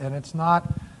afoot, and it's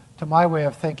not, to my way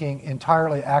of thinking,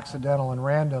 entirely accidental and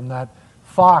random that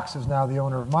Fox is now the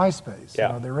owner of MySpace.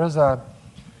 Yeah. There is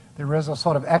a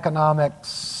sort of economic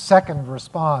second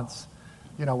response.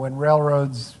 When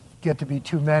railroads get to be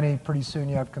too many, pretty soon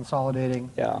you have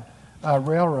consolidating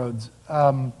railroads.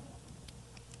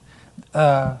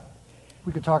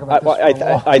 We could talk about this for a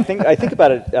while. I think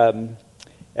about it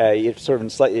sort of in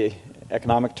slightly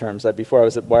economic terms. Before I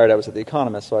was at Wired, I was at The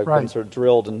Economist, so I've been sort of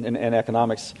drilled in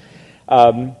economics.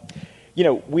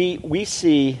 We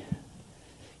see,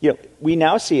 we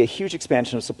now see a huge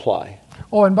expansion of supply.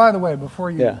 Oh, and by the way,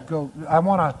 before you go, I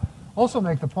want to also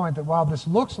make the point that while this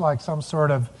looks like some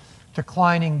sort of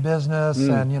declining business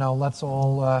and, let's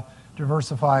all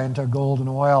diversify into gold and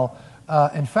oil,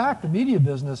 in fact, the media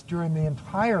business during the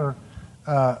entire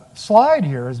slide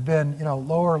here has been,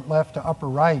 lower left to upper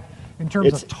right in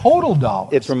terms of total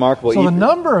dollars. It's remarkable. So the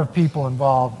number of people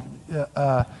involved, and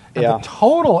the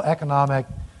total economic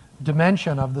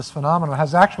dimension of this phenomenon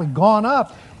has actually gone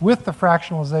up with the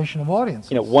fractionalization of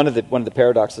audiences. One of the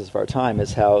paradoxes of our time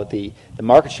is how the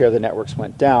market share of the networks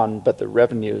went down, but the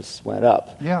revenues went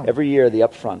up. Yeah. Every year, the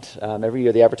upfront, every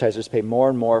year the advertisers pay more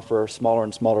and more for a smaller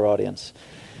and smaller audience.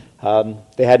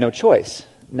 They had no choice.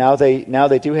 Now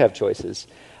they do have choices.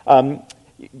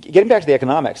 Getting back to the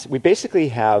economics, we basically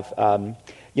have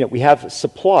we have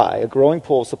supply, a growing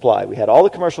pool of supply. We had all the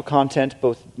commercial content,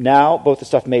 both the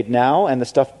stuff made now and the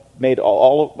stuff made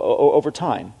all over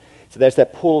time. So there's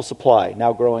that pool of supply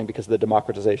now growing because of the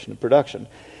democratization of production.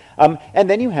 And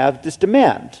then you have this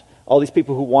demand. All these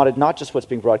people who wanted not just what's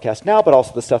being broadcast now, but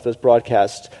also the stuff that was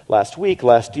broadcast last week,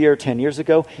 last year, 10 years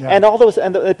ago, and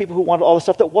the people who wanted all the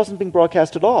stuff that wasn't being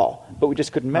broadcast at all, but we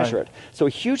just couldn't measure it. So a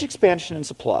huge expansion in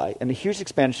supply and a huge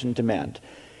expansion in demand.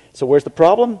 So where's the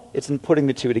problem? It's in putting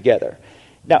the two together.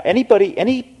 Now, any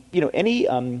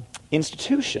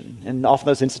institution, and often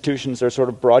those institutions are sort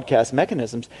of broadcast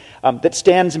mechanisms that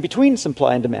stands in between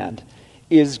supply and demand,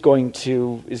 is going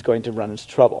to run into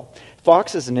trouble.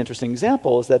 Fox is an interesting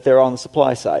example, is that they're on the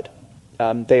supply side.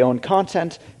 They own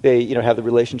content. They have the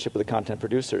relationship with the content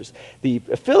producers. The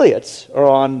affiliates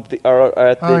are they're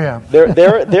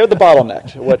the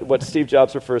bottleneck. What Steve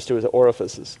Jobs refers to as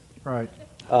orifices. Right.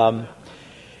 Well,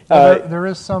 there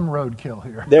is some roadkill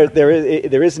here.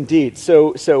 There is indeed.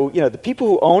 So the people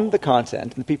who own the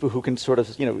content and the people who can sort of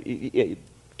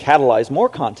catalyze more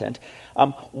content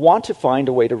want to find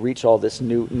a way to reach all this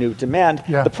new demand.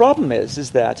 Yeah. The problem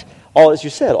is that as you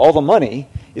said, all the money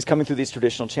is coming through these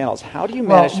traditional channels. How do you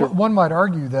manage to? One might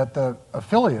argue that the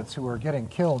affiliates who are getting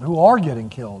killed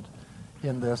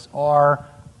in this, are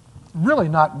really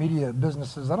not media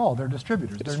businesses at all. They're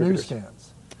distributors. They're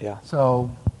newsstands. Yeah.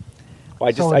 So. Well,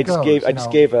 I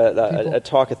just gave a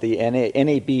talk at the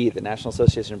NAB, the National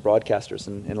Association of Broadcasters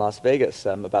in Las Vegas,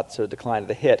 about the sort of decline of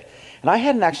the hit. And I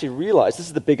hadn't actually realized, this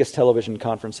is the biggest television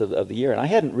conference of the year, and I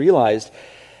hadn't realized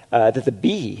that the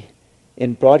B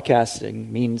in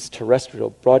broadcasting means terrestrial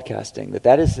broadcasting. And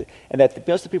that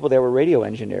most of the people there were radio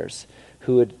engineers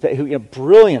who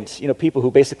brilliant people who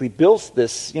basically built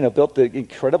the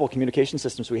incredible communication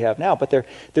systems we have now. But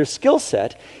their skill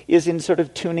set is in sort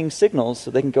of tuning signals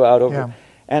so they can go out over. Yeah.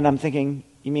 And I'm thinking,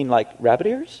 you mean like rabbit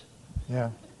ears?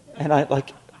 Yeah. And I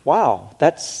wow,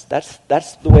 that's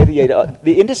the way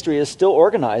the industry is still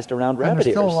organized around rabbit ears. And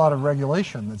there's still a lot of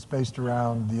regulation that's based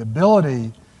around the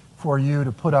ability for you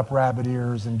to put up rabbit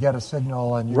ears and get a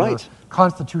signal, and your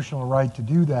constitutional right to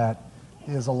do that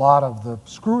is a lot of the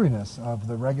screwiness of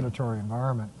the regulatory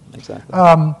environment. Exactly.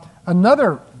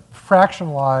 Another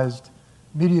fractionalized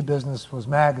media business was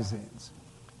magazines.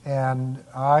 And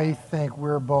I think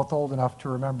we're both old enough to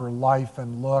remember Life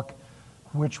and Look,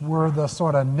 which were the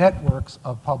sort of networks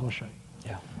of publishing.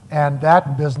 Yeah. And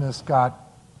that business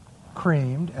got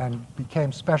creamed and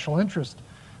became special interest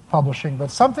publishing.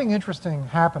 But something interesting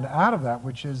happened out of that,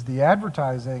 which is the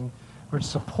advertising which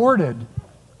supported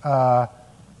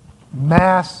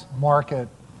mass market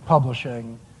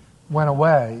publishing went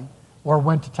away or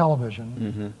went to television.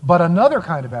 Mm-hmm. But another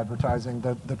kind of advertising,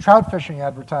 the trout fishing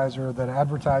advertiser that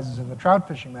advertises in the trout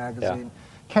fishing magazine,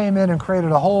 came in and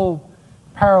created a whole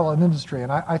parallel industry.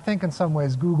 And I think in some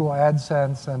ways Google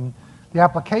AdSense and the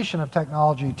application of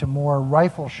technology to more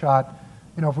rifle shot,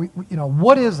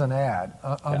 what is an ad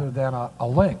other than a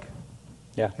link?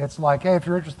 Yeah. It's like, hey, if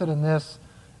you're interested in this,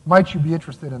 might you be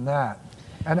interested in that?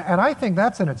 And I think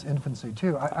that's in its infancy,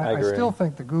 too. I still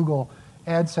think the Google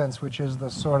AdSense, which is the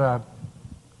sort of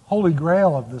holy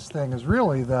grail of this thing, is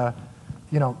really the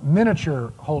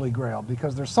miniature holy grail,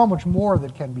 because there's so much more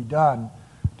that can be done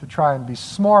to try and be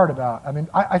smart about. I mean,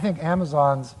 I think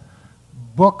Amazon's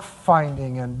book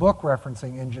finding and book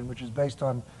referencing engine, which is based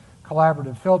on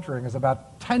collaborative filtering, is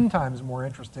about 10 times more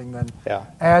interesting than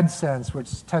AdSense,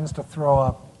 which tends to throw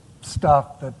up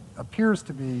stuff that appears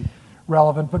to be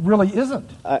relevant, but really isn't.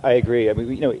 I agree. I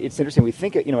mean, it's interesting. We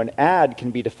think, an ad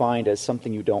can be defined as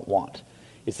something you don't want.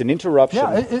 It's an interruption.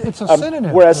 Yeah, it's a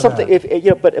synonym. Whereas something,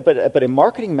 but a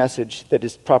marketing message that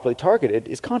is properly targeted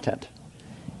is content.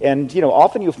 And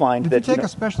often you find that if you take a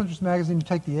special interest magazine, you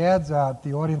take the ads out,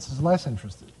 the audience is less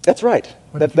interested. That's right.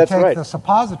 But if you take the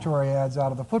suppository ads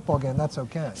out of the football game, that's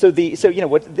okay.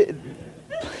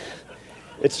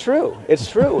 It's true. It's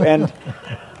true. And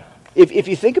if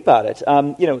you think about it,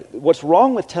 what's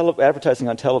wrong with advertising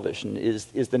on television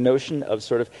is the notion of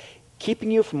sort of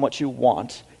keeping you from what you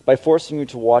want by forcing you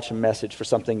to watch a message for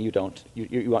something you don't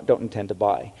intend to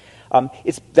buy.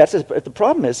 The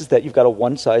problem is that you've got a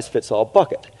one-size-fits-all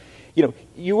bucket.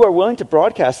 You are willing to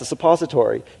broadcast the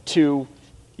suppository to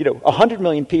 100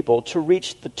 million people to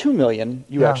reach the 2 million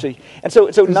you actually, and so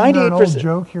 98%. Isn't there an old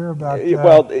joke here about?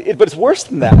 But it's worse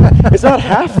than that. It's not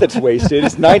half that's wasted.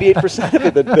 It's 98%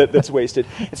 of it that's wasted.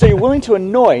 And so you're willing to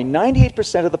annoy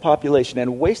 98% of the population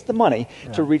and waste the money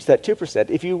to reach that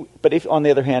 2%. But if on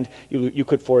the other hand you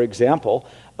could, for example,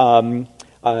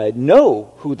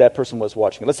 know who that person was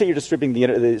watching. Let's say you're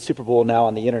distributing the Super Bowl now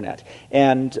on the internet,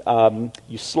 and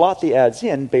you slot the ads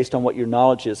in based on what your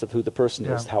knowledge is of who the person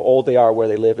is, how old they are, where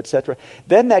they live, etc.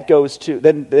 Then that goes to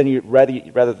then you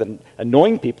rather than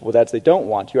annoying people with ads they don't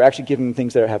want, you're actually giving them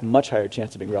things that have much higher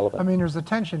chance of being relevant. I mean, there's a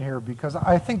tension here because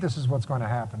I think this is what's going to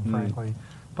happen, frankly,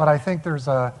 but I think there's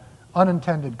a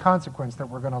unintended consequence that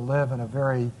we're going to live in a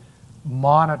very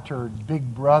monitored,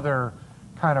 Big Brother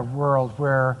kind of world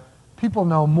where people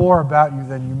know more about you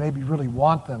than you maybe really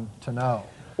want them to know.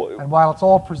 And while it's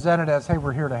all presented as, hey,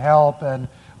 we're here to help, and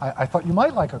I thought you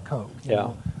might like a Coke.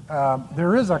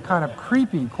 There is a kind of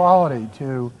creepy quality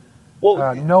to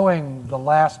knowing the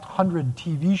last 100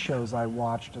 TV shows I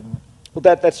watched. And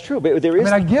that's true, but there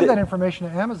is. I give that information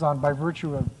to Amazon by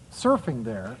virtue of surfing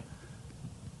there.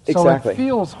 So exactly. It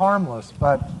feels harmless,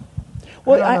 but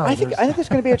Well, I don't know, I think there's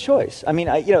going to be a choice. I mean,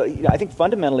 I think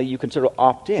fundamentally you can sort of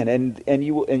opt in, and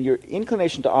your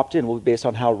inclination to opt in will be based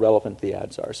on how relevant the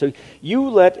ads are. So you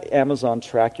let Amazon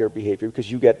track your behavior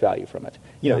because you get value from it.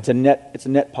 Yeah. It's a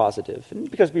net positive, and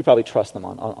because we probably trust them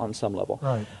on some level.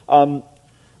 Right.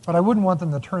 But I wouldn't want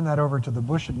them to turn that over to the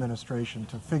Bush administration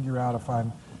to figure out if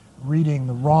I'm reading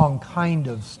the wrong kind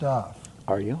of stuff.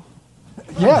 Are you?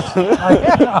 Yes, I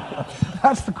am.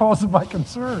 That's the cause of my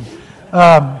concern.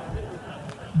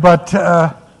 But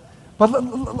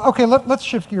okay, let's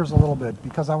shift gears a little bit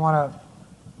because I want to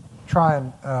try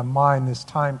and mine this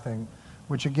time thing,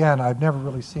 which again, I've never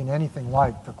really seen anything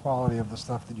like the quality of the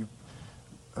stuff that you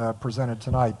presented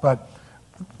tonight. But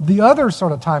the other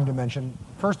sort of time dimension,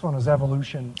 first one is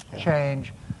evolution,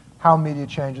 change, how media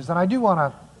changes. And I do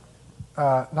want to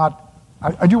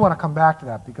I do want to come back to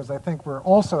that because I think we're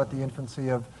also at the infancy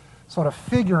of sort of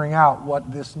figuring out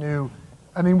what this new,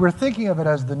 I mean, we're thinking of it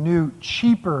as the new,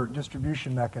 cheaper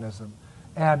distribution mechanism,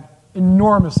 and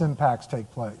enormous impacts take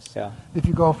place. Yeah. If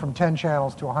you go from 10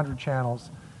 channels to 100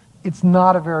 channels, it's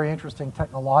not a very interesting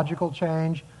technological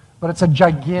change, but it's a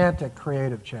gigantic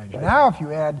creative change. Right. Now, if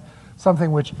you add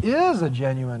something which is a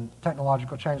genuine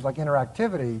technological change, like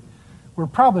interactivity, we're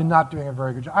probably not doing a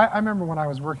very good job. I remember when I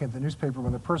was working at the newspaper,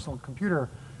 when the personal computer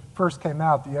first came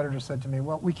out, the editor said to me,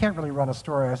 well, we can't really run a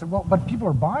story. I said, well, but people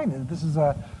are buying it. This is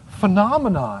a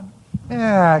phenomenon.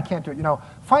 I can't do it.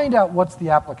 Find out what's the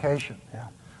application. Yeah.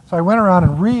 So I went around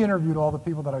and re-interviewed all the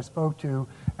people that I spoke to,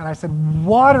 and I said,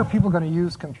 what are people going to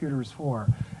use computers for?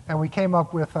 And we came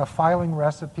up with filing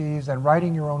recipes and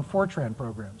writing your own Fortran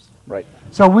programs. Right.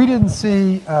 So we didn't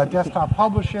see desktop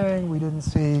publishing. We didn't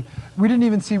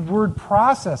even see word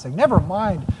processing. Never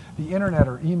mind the internet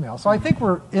or email. So I think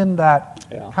we're in that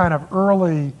kind of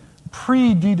early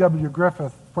pre-D.W.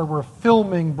 Griffith, where we're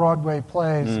filming Broadway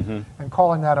plays and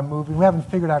calling that a movie. We haven't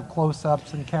figured out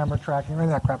close-ups and camera tracking or any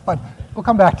of that crap. But we'll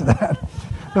come back to that.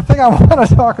 The thing I want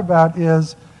to talk about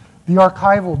is the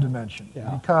archival dimension,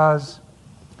 because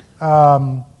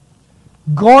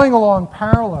going along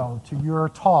parallel to your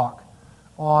talk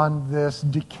on this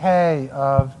decay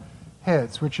of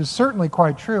hits, which is certainly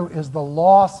quite true, is the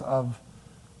loss of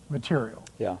material.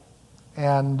 Yeah.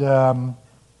 And again,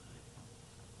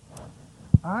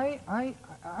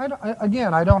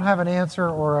 I don't have an answer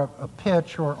or a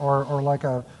pitch or like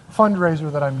a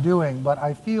fundraiser that I'm doing, but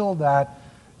I feel that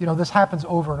this happens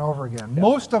over and over again. Yeah.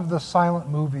 Most of the silent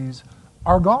movies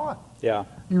are gone. Yeah.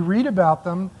 You read about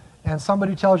them, and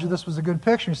somebody tells you this was a good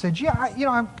picture. You say, gee,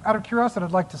 I'm out of curiosity,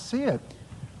 I'd like to see it.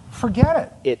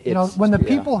 Forget it. When the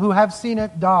people who have seen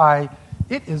it die,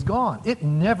 it is gone. It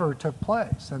never took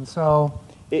place. And so,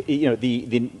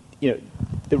 the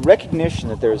recognition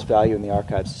that there is value in the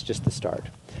archives is just the start.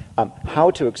 How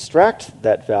to extract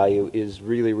that value is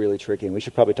really, really tricky, and we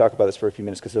should probably talk about this for a few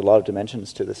minutes because there are a lot of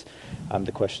dimensions to this.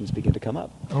 The questions begin to come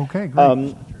up. Okay,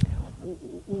 great.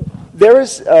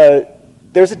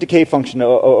 There's a decay function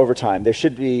over time. There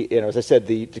should be, as I said,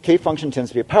 the decay function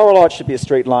tends to be a power law. It should be a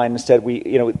straight line. Instead,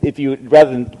 if you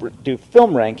rather than do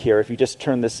film rank here, if you just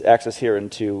turn this axis here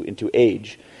into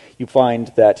age, you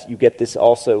find that you get this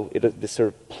this sort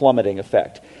of plummeting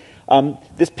effect.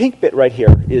 This pink bit right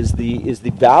here is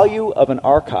the value of an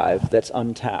archive that's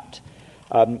untapped.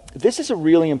 This is a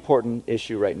really important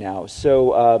issue right now.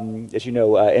 So, as you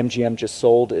know, MGM just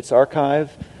sold its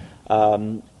archive.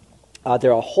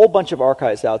 There are a whole bunch of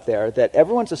archives out there that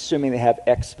everyone's assuming they have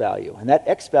X value, and that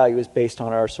X value is based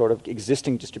on our sort of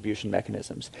existing distribution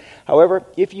mechanisms. However,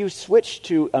 if you switch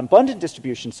to abundant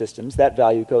distribution systems, that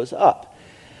value goes up.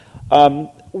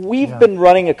 We've been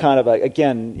running a kind of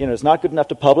again, it's not good enough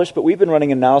to publish, but we've been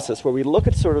running an analysis where we look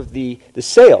at sort of the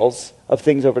sales of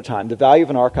things over time, the value of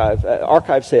an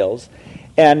archive sales,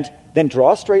 and then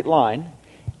draw a straight line,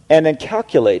 and then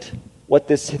calculate what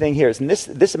this thing here is. And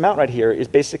this amount right here is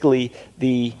basically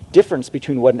the difference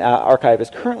between what an archive is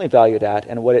currently valued at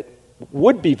and what it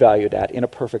would be valued at in a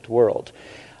perfect world.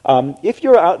 If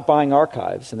you're out buying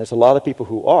archives, and there's a lot of people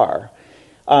who are,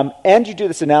 and you do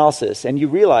this analysis and you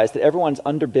realize that everyone's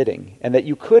underbidding and that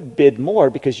you could bid more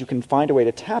because you can find a way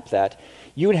to tap that,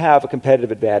 you would have a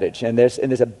competitive advantage. And there's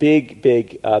a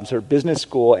big sort of business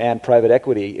school and private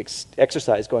equity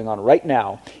exercise going on right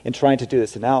now in trying to do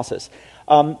this analysis.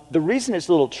 The reason it's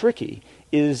a little tricky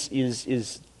is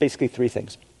basically three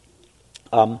things.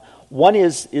 One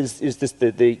is this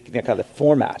the kind of the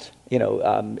format.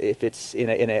 If it's you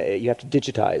have to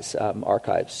digitize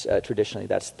archives traditionally.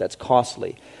 That's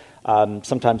costly.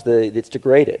 Sometimes it's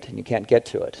degraded and you can't get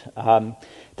to it.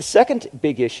 The second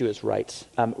big issue is rights.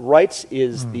 Rights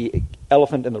is the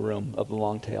elephant in the room of the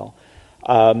long tail.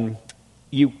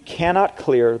 you cannot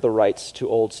clear the rights to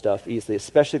old stuff easily,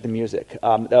 especially the music.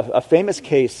 A famous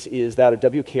case is that of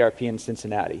WKRP in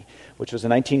Cincinnati, which was a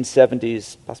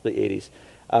 1970s, possibly 80s,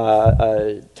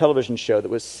 a television show that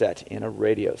was set in a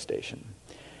radio station.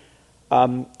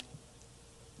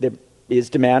 There is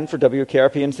demand for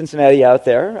WKRP in Cincinnati out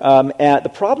there, and the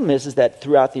problem is that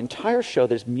throughout the entire show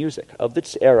there's music of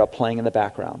this era playing in the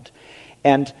background.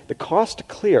 And the cost to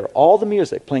clear all the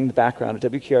music playing in the background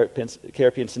of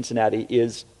WKRP in Cincinnati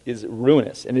is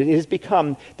ruinous. And it has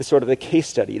become the sort of the case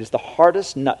study. It is the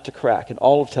hardest nut to crack in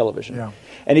all of television. Yeah.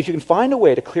 And if you can find a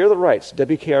way to clear the rights to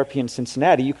WKRP in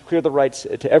Cincinnati, you can clear the rights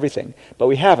to everything. But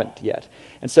we haven't yet.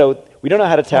 And so we don't know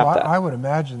how to tap that. I would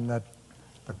imagine that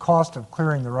the cost of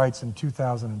clearing the rights in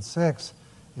 2006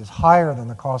 is higher than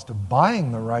the cost of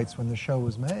buying the rights when the show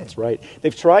was made. That's right.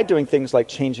 They've tried doing things like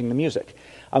changing the music.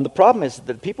 The problem is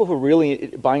that people who are really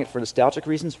buying it for nostalgic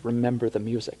reasons remember the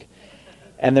music.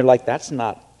 And they're like, that's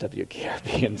not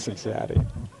WKRP in Cincinnati.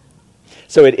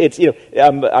 So it's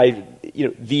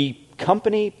the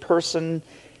company, person,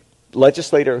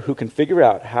 legislator who can figure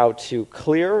out how to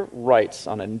clear rights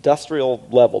on an industrial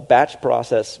level, batch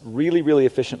process, really, really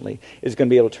efficiently, is going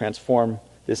to be able to transform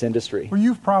this industry. Well,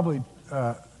 you've probably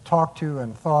talked to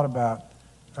and thought about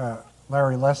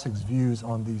Larry Lessig's views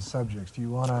on these subjects. Do you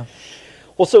want to...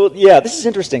 Well, so, yeah, this is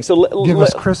interesting. So give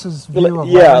us Chris's view of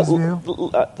Larry's view?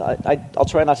 I'll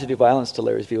try not to do violence to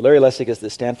Larry's view. Larry Lessig is the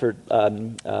Stanford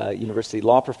University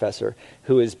law professor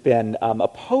who has been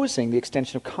opposing the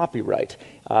extension of copyright.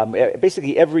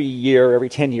 Basically, every year, every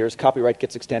 10 years, copyright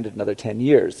gets extended another 10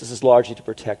 years. This is largely to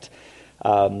protect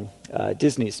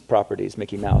Disney's properties,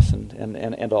 Mickey Mouse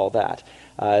and all that.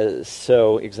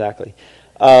 Exactly.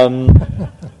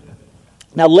 Now,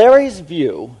 Larry's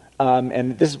view...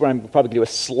 and this is where I'm probably going to do a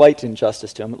slight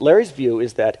injustice to him. Larry's view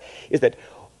is that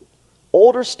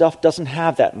older stuff doesn't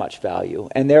have that much value,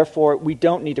 and therefore we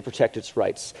don't need to protect its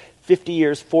rights. 50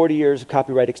 years, 40 years of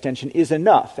copyright extension is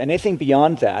enough, and anything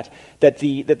beyond that,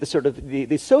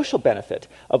 the social benefit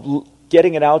of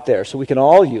getting it out there so we can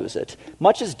all use it,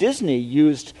 much as Disney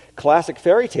used classic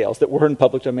fairy tales that were in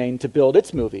public domain to build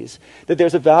its movies, that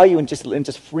there's a value in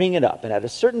just freeing it up. And at a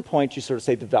certain point, you sort of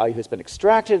say the value has been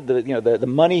extracted, the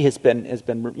money has been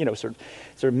sort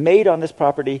of made on this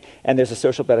property, and there's a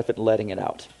social benefit in letting it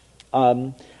out.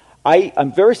 I'm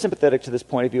very sympathetic to this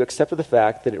point of view, except for the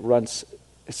fact that it runs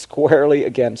squarely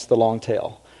against the long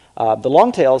tail. The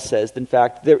long tail says, in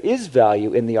fact, there is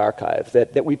value in the archive,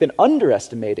 that we've been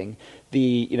underestimating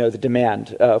the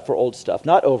demand for old stuff,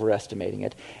 not overestimating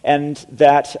it, and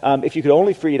that if you could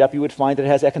only free it up, you would find that it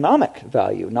has economic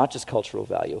value, not just cultural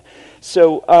value.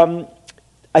 So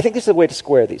I think this is a way to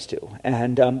square these two.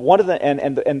 And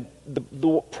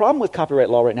the problem with copyright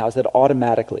law right now is that it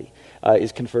automatically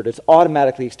is conferred. It's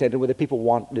automatically extended whether people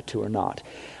want it to or not.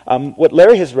 What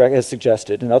Larry has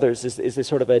suggested, and others, is a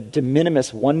sort of a de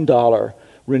minimis $1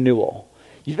 renewal.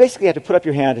 You basically have to put up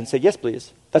your hand and say, yes,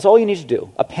 please. That's all you need to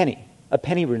do, a penny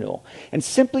renewal. And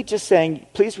simply just saying,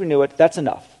 please renew it, that's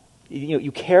enough.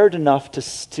 You cared enough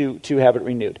to have it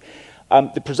renewed.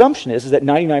 The presumption is that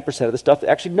 99% of the stuff,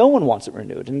 actually no one wants it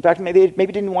renewed. In fact, maybe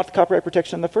didn't want the copyright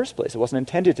protection in the first place. It wasn't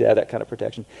intended to have that kind of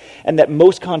protection. And that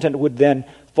most content would then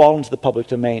fall into the public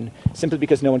domain simply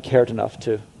because no one cared enough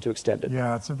to extend it.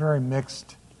 Yeah, it's a very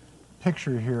mixed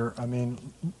picture here. I mean,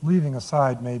 leaving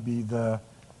aside maybe the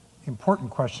important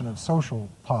question of social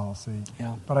policy,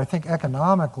 yeah. But I think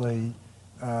economically,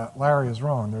 Larry is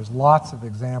wrong. There's lots of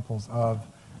examples of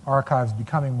archives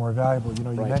becoming more valuable. You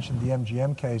Right. mentioned the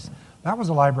MGM case. That was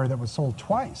a library that was sold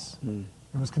twice. Mm.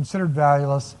 It was considered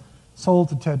valueless, sold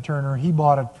to Ted Turner. He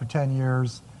bought it for 10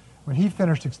 years. When he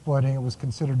finished exploiting it, it was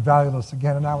considered valueless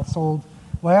again, and now it's sold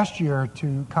last year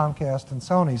to Comcast and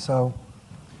Sony. So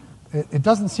it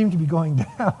doesn't seem to be going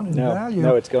down in value.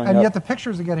 No, it's going and up. yet the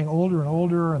pictures are getting older and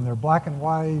older, and they're black and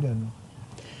white, and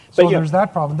But so yeah. there's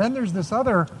that problem. Then there's this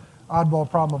other oddball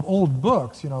problem of old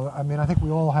books. I mean, I think we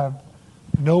all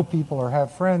know people or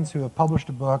have friends who have published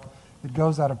a book. It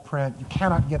goes out of print. You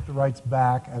cannot get the rights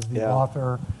back as the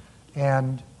author,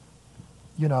 and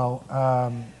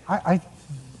that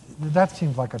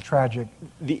seems like a tragic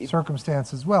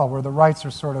circumstance as well, where the rights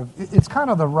are sort of. It's kind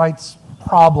of the rights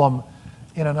problem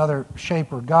in another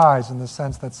shape or guise, in the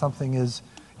sense that something is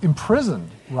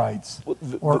imprisoned rights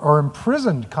or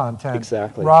imprisoned content,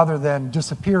 exactly, rather than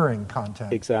disappearing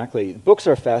content. Exactly. Books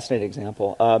are a fascinating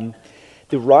example.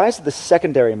 The rise of the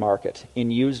secondary market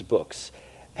in used books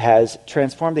has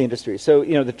transformed the industry. So,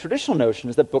 the traditional notion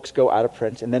is that books go out of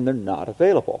print and then they're not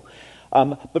available.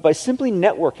 But by simply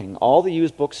networking all the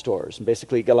used bookstores and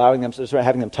basically allowing them, sort of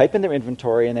having them type in their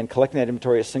inventory and then collecting that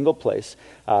inventory in a single place.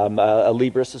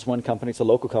 Libris is one company, it's a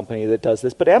local company that does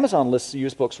this, but Amazon lists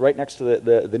used books right next to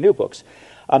the new books.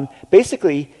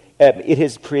 Basically, it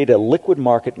has created a liquid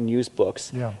market in used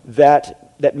books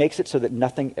that makes it so that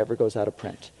nothing ever goes out of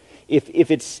print.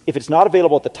 If it's not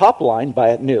available at the top line, buy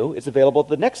it new. It's available at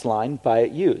the next line, buy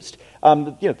it used.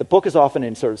 The book is often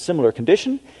in sort of similar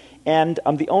condition, and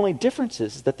the only difference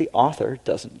is that the author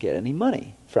doesn't get any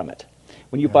money from it.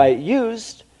 When you buy it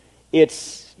used,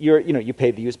 you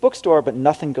pay the used bookstore, but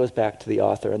nothing goes back to the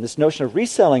author. And this notion of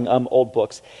reselling old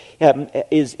books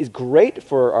is great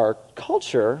for our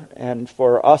culture and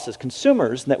for us as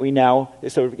consumers, that we now,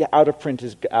 out of print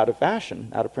is out of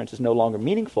fashion. Out of print is no longer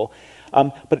meaningful.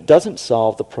 But it doesn't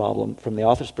solve the problem from the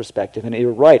author's perspective. And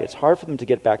you're right, it's hard for them to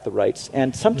get back the rights.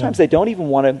 And sometimes they don't even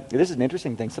want to, this is an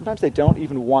interesting thing, sometimes they don't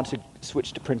even want to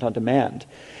switch to print on demand.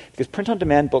 Because print on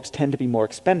demand books tend to be more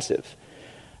expensive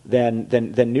than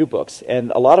new books.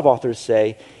 And a lot of authors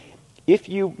say, if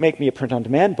you make me a print on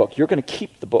demand book, you're going to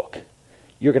keep the book.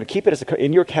 You're going to keep it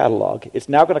in your catalog. It's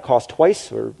now going to cost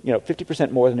twice or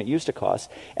 50% more than it used to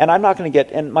cost. And I'm not going to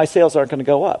get, and my sales aren't going to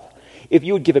go up. If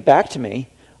you would give it back to me,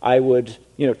 I would,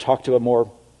 talk to a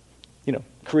more,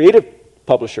 creative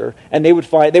publisher, and they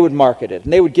would market it,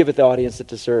 and they would give it the audience it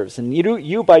deserves. And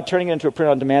you by turning it into a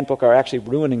print-on-demand book, are actually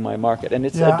ruining my market. And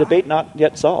it's a debate not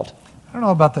yet solved. I don't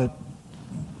know about the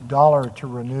dollar to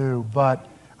renew, but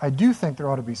I do think there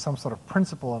ought to be some sort of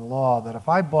principle in law that if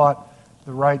I bought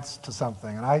the rights to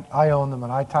something, and I own them,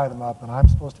 and I tie them up, and I'm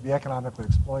supposed to be economically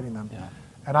exploiting them,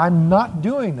 and I'm not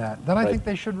doing that, then I think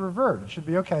they should revert. It should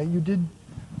be, okay,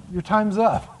 your time's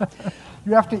up.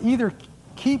 You have to either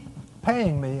keep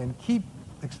paying me and keep...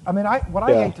 what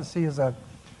I hate to see is a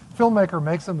filmmaker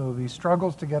makes a movie,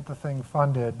 struggles to get the thing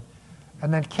funded,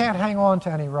 and then can't hang on to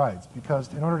any rights,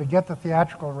 because in order to get the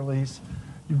theatrical release,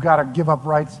 you've got to give up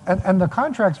rights. And the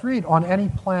contracts read, on any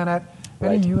planet,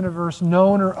 any universe,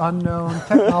 known or unknown,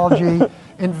 technology,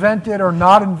 invented or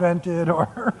not invented,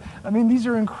 or... these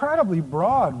are incredibly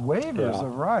broad waivers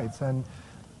of rights. And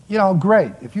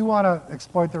great. If you want to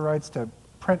exploit the rights to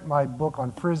print my book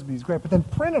on Frisbees, great, but then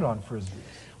print it on Frisbees.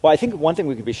 Well, I think one thing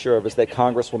we can be sure of is that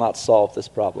Congress will not solve this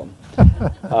problem.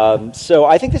 So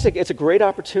I think it's a great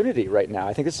opportunity right now.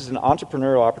 I think this is an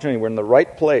entrepreneurial opportunity. We're in the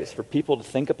right place for people to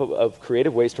think of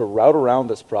creative ways to route around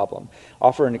this problem,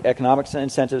 offer economic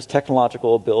incentives,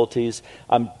 technological abilities,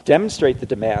 demonstrate the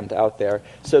demand out there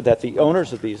so that the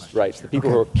owners of these rights, the people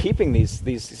who are keeping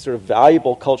these sort of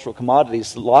valuable cultural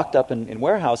commodities locked up in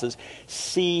warehouses,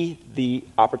 see the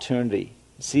opportunity,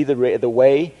 see the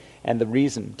way and the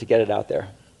reason to get it out there.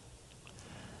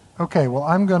 Okay, well,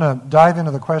 I'm going to dive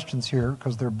into the questions here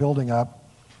because they're building up.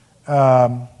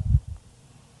 I'm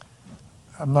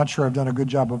not sure I've done a good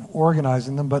job of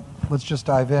organizing them, but let's just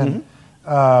dive in.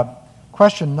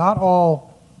 Question, not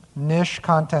all niche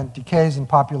content decays in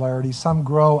popularity. Some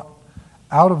grow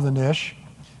out of the niche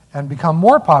and become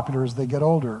more popular as they get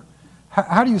older.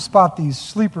 How do you spot these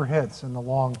sleeper hits in the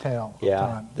long tail of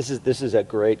time? This is a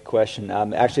great question.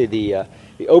 Actually, the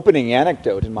opening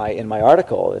anecdote in my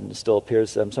article, and it still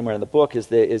appears somewhere in the book, is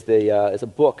a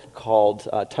book called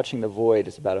 "Touching the Void."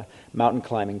 It's about a mountain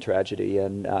climbing tragedy,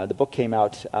 and the book came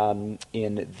out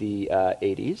in the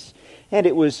 '80s, and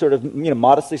it was sort of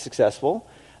modestly successful,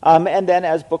 and then,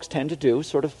 as books tend to do,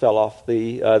 sort of fell off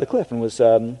the cliff and was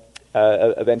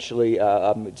eventually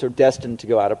sort of destined to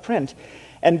go out of print.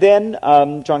 And then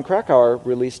Jon Krakauer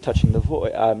released "Touching the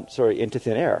Void," Into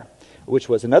Thin Air, which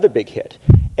was another big hit.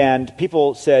 And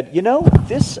people said,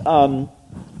 there's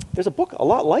a book a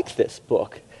lot like this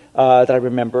book that I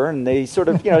remember, and they sort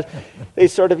of,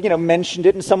 mentioned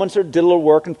it, and someone sort of did a little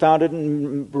work and found it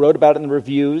and wrote about it in the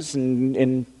reviews and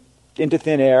in Into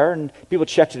Thin Air, and people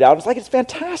checked it out. It's like, it's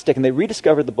fantastic, and they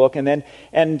rediscovered the book. And then,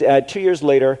 2 years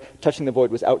later, "Touching the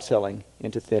Void" was outselling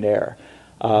Into Thin Air.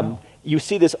 You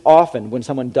see this often when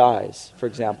someone dies, for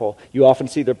example. You often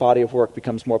see their body of work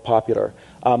becomes more popular.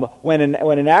 When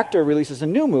an actor releases a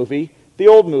new movie, the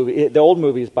old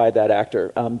movies by that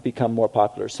actor become more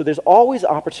popular. So there's always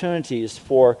opportunities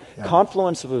for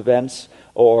confluence of events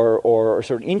or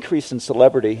sort of increase in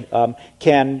celebrity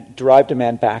can drive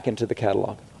demand back into the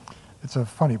catalog. It's a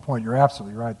funny point. You're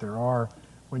absolutely right. There are,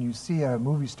 when you see a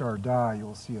movie star die,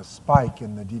 you'll see a spike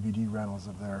in the DVD rentals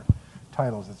of their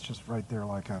titles. It's just right there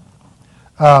like a...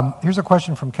 here's a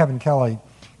question from Kevin Kelly.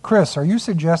 Chris, are you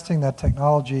suggesting that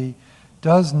technology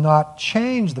does not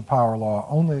change the power law,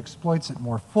 only exploits it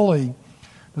more fully?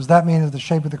 Does that mean that the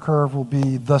shape of the curve will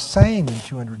be the same in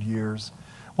 200 years?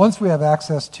 Once we have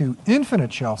access to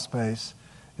infinite shelf space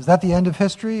Is that the end of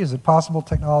history? Is it possible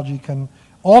technology can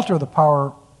alter the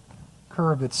power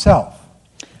curve itself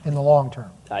in the long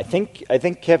term? I think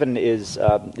Kevin is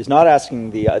not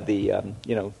asking the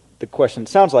question it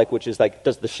sounds like, which is like,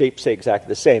 does the shape stay exactly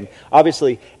the same?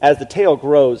 Obviously, as the tail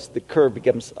grows, the curve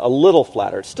becomes a little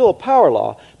flatter. It's still a power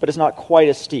law, but it's not quite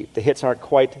as steep. The hits aren't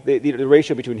quite, the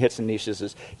ratio between hits and niches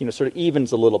is, sort of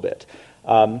evens a little bit.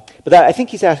 But I think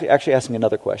he's actually asking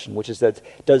another question, which is that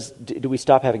do we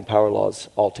stop having power laws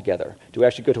altogether? Do we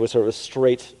actually go to a sort of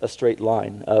a straight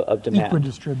line of demand?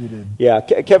 Equidistributed. Yeah,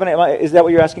 Kevin, is that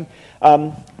what you're asking?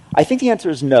 I think the answer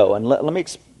is no, and let me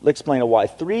explain why.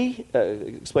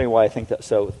 Explain why I think that.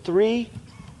 So 3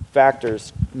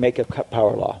 factors make a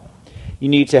power law. You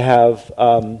need to have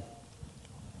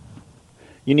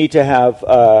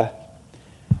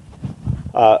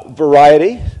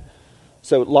variety.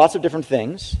 So lots of different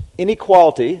things.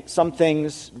 Inequality, some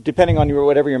things, depending on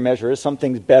whatever your measure is, some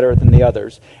things better than the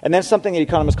others. And then something that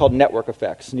economists call network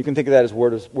effects. And you can think of that as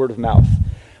word of mouth.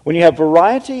 When you have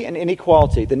variety and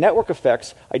inequality, the network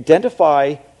effects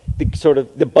identify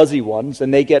the buzzy ones,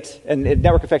 and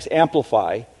network effects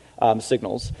amplify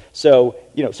signals. So,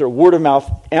 sort of word of mouth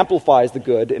amplifies the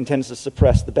good and tends to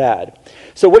suppress the bad.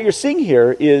 So what you're seeing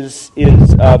here is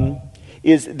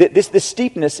this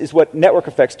steepness is what network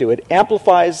effects do. It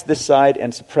amplifies this side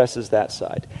and suppresses that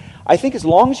side. I think as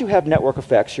long as you have network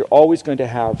effects, you're always going to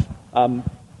have a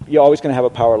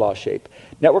power law shape.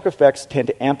 Network effects tend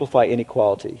to amplify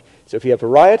inequality. So if you have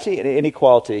variety and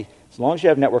inequality, as long as you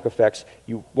have network effects,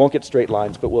 you won't get straight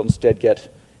lines, but will instead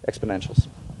get exponentials.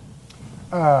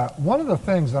 One of the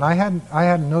things that I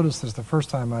hadn't noticed this the first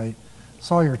time I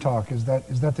saw your talk is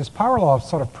that this power law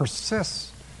sort of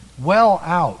persists well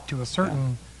out to a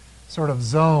certain sort of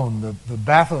zone, the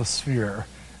bathysphere,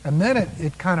 and then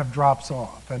it kind of drops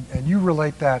off. And you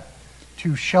relate that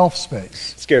to shelf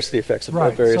space. Scarcity effects of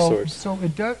various sorts. So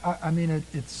it does. I mean,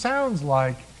 it sounds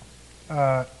like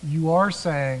you are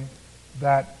saying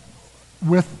that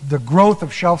with the growth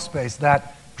of shelf space,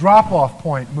 that drop-off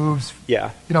point moves.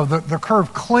 Yeah. The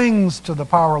curve clings to the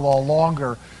power law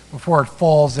longer before it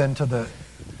falls into the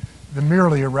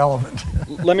merely irrelevant.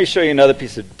 Let me show you another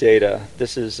piece of data.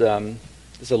 This is a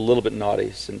little bit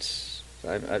naughty since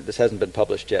this hasn't been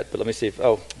published yet. But let me see if.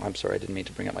 Oh, I'm sorry. I didn't mean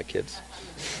to bring up my kids.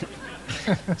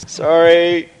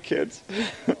 Sorry, kids.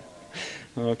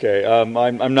 Okay, I'm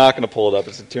not going to pull it up.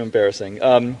 It's too embarrassing.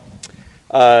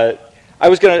 I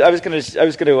was going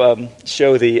to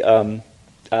show the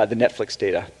Netflix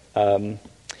data. The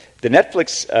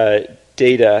Netflix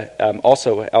data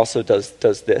also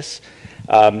does this,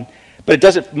 but it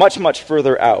does it much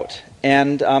further out.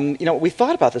 And we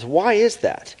thought about this. Why is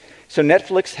that? So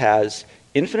Netflix has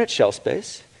infinite shelf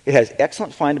space. It has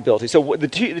excellent findability. So the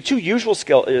two usual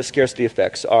scarcity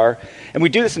effects are, and we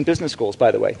do this in business schools, by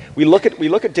the way. We look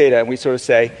at data and we sort of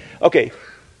say, okay,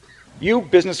 you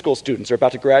business school students are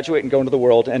about to graduate and go into the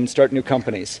world and start new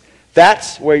companies.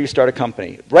 That's where you start a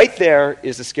company. Right there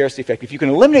is the scarcity effect. If you can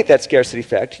eliminate that scarcity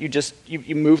effect,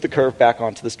 you move the curve back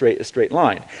onto the straight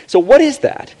line. So what is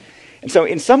that? And so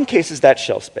in some cases, that's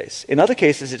shelf space. In other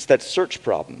cases, it's that search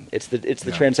problem. It's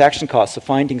the transaction costs of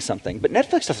finding something. But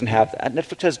Netflix doesn't have that.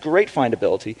 Netflix has great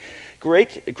findability,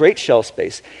 great shelf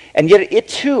space, and yet it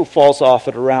too falls off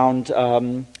at around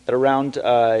the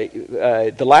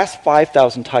last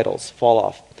 5,000 titles fall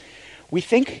off. We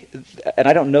think, and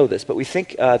I don't know this, but we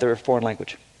think they're a foreign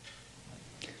language.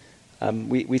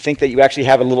 We think that you actually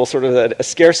have a little sort of a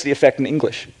scarcity effect in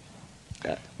English.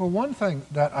 Well, one thing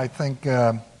that I think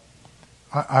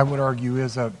I would argue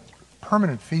is a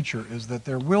permanent feature is that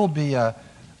there will be a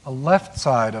left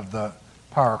side of the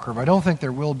power curve. I don't think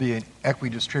there will be an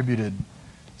equidistributed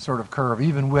sort of curve,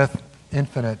 even with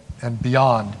infinite and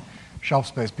beyond shelf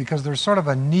space, because there's sort of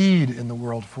a need in the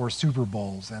world for Super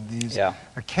Bowls and these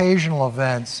occasional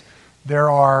events. There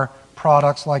are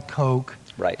products like Coke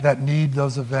that need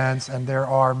those events, and there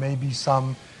are maybe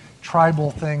some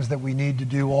tribal things that we need to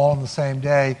do all on the same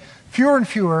day. Fewer and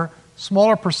fewer,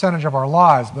 smaller percentage of our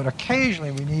lives, but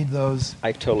occasionally we need those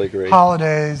I totally agree.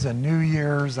 Holidays and New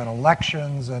Year's and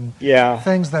elections and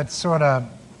things that sort of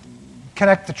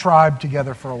connect the tribe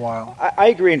together for a while. I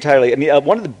agree entirely. I mean,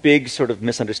 one of the big sort of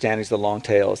misunderstandings of the long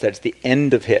tail is that it's the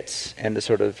end of hits and the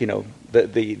sort of,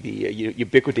 the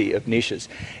ubiquity of niches.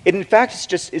 In fact, it's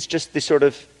just the sort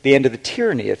of the end of the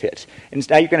tyranny of hit. And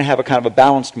now you're going to have a kind of a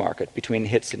balanced market between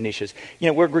hits and niches.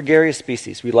 We're a gregarious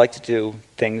species. We like to do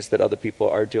things that other people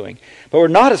are doing. But we're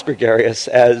not as gregarious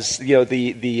as,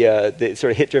 the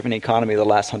sort of hit-driven economy of the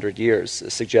last 100 years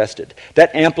suggested.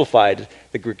 That amplified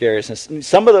the gregariousness.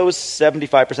 Some of those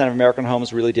 75% of American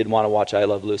homes really did want to watch I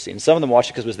Love Lucy, and some of them watched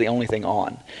it because it was the only thing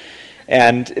on.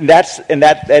 And that's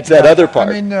that other part.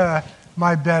 I mean,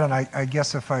 my bet, and I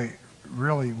guess if I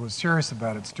really was serious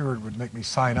about it, Stuart would make me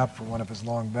sign up for one of his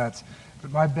long bets.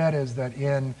 But my bet is that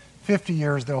in 50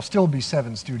 years, there'll still be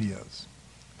 7 studios.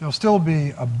 There'll still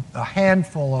be a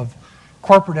handful of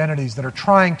corporate entities that are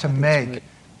trying to make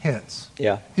hits.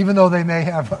 Yeah. Even though they may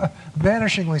have a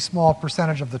vanishingly small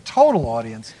percentage of the total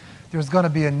audience, there's going to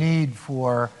be a need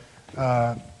for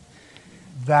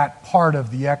that part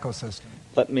of the ecosystem.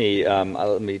 Let me.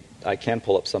 I can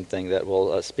pull up something that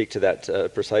will speak to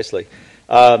that precisely.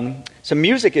 So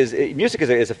music is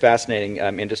a fascinating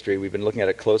industry. We've been looking at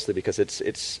it closely because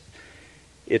it's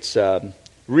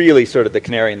really sort of the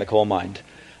canary in the coal mine.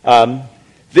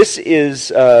 This is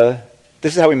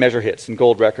how we measure hits in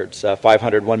gold records: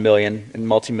 500, 1 million, and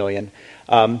multi-million.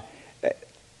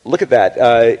 Look at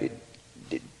that.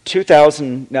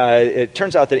 2000. It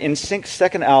turns out that NSYNC's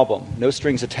second album, No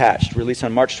Strings Attached, released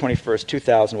on March 21st,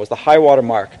 2000, was the high water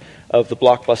mark of the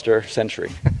blockbuster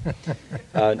century.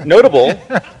 Notable.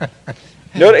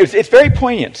 It's very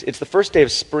poignant. It's the first day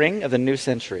of spring of the new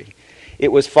century.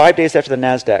 It was 5 days after the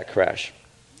NASDAQ crash.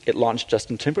 It launched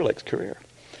Justin Timberlake's career.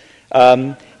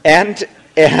 And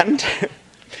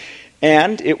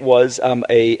it was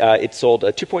it sold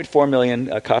 2.4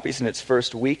 million copies in its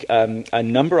first week, a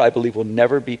number I believe will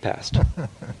never be passed.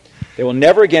 There will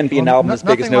never again be an album as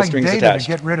big as No Strings Attached.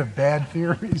 To get rid of bad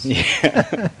theories.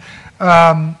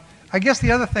 Yeah. I guess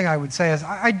the other thing I would say is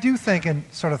I do think, and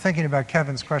sort of thinking about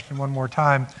Kevin's question one more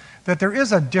time, that there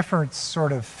is a different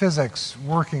sort of physics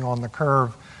working on the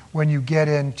curve when you get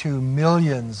into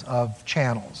millions of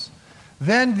channels.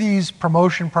 Then these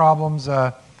promotion problems.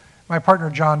 My partner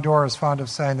John Doerr is fond of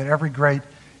saying that every great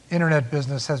internet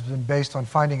business has been based on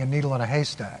finding a needle in a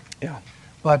haystack. Yeah.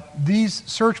 But these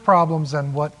search problems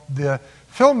and what the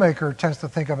filmmaker tends to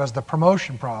think of as the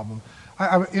promotion problem.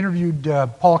 I interviewed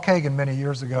Paul Kagan many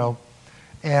years ago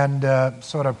and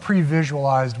sort of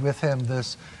pre-visualized with him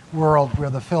this world where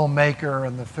the filmmaker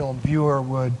and the film viewer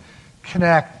would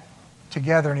connect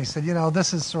together. And he said,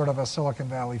 this is sort of a Silicon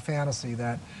Valley fantasy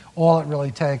that all it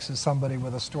really takes is somebody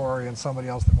with a story and somebody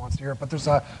else that wants to hear it. But there's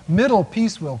a middle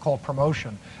piece wheel called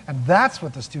promotion, and that's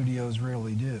what the studios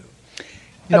really do.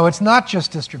 It's not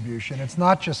just distribution. It's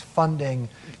not just funding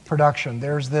production.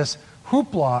 There's this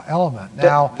hoopla element.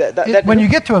 Now, when you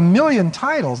get to 1 million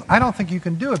titles, I don't think you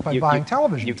can do it by buying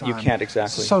television time. You can't,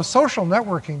 exactly. So social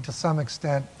networking, to some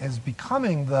extent, is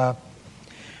becoming the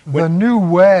new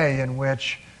way in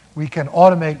which we can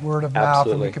automate word of mouth,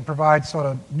 and we can provide sort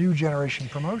of new generation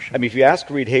promotion. I mean, if you ask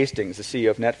Reed Hastings, the CEO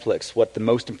of Netflix, what the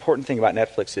most important thing about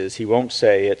Netflix is, he won't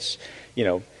say it's,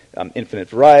 infinite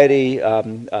variety,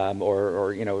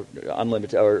 or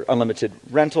unlimited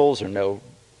rentals or no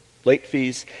late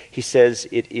fees. He says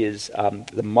it is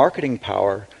the marketing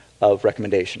power of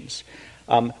recommendations.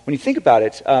 When you think about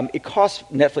it, it costs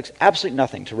Netflix absolutely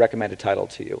nothing to recommend a title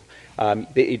to you.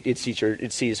 It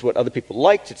sees what other people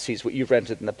liked, it sees what you've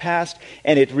rented in the past,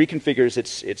 and it reconfigures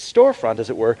its storefront, as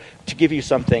it were, to give you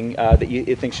something that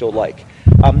it thinks you'll like.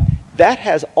 That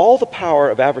has all the power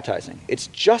of advertising. It's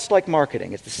just like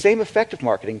marketing. It's the same effect of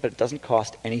marketing, but it doesn't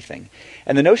cost anything.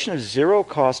 And the notion of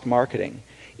zero-cost marketing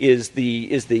is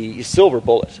the silver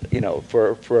bullet,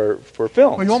 for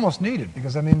films. Well, you almost need it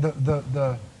because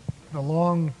the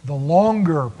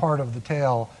longer part of the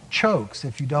tail chokes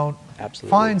if you don't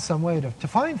find some way to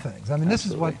find things. This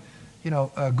is what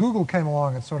Google came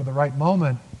along at sort of the right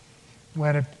moment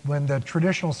when the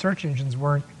traditional search engines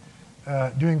weren't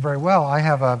doing very well. I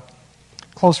have a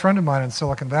close friend of mine in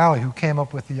Silicon Valley who came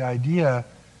up with the idea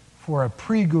for a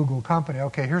pre-Google company.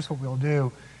 Okay, here's what we'll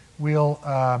do. We'll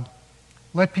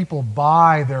let people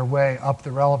buy their way up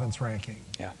the relevance ranking.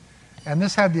 Yeah. And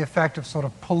this had the effect of sort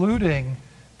of polluting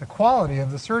the quality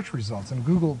of the search results. And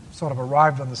Google sort of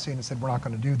arrived on the scene and said, we're not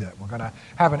going to do that. We're going to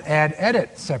have an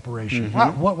ad-edit separation.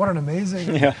 Mm-hmm. Wow, what an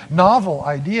amazing, novel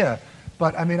idea.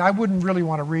 But, I wouldn't really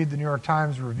want to read the New York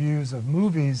Times reviews of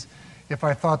movies if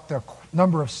I thought the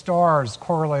number of stars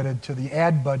correlated to the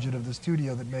ad budget of the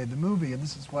studio that made the movie. And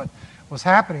this is what was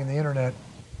happening in the internet.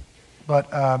 But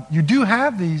you do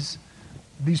have these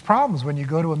problems when you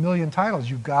go to 1 million titles.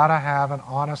 You've got to have an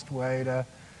honest way to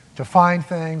find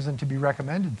things and to be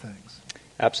recommended things.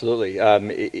 Absolutely. I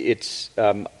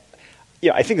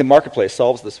think the marketplace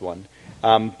solves this one.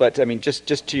 But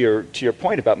just to your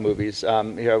point about movies,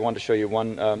 here I wanted to show you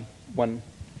one.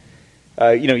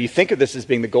 You think of this as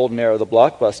being the golden era of the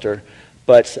blockbuster,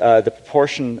 but the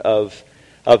proportion of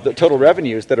the total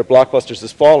revenues that are blockbusters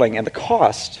is falling, and the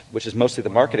cost, which is mostly the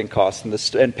marketing cost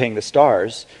and paying the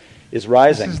stars, is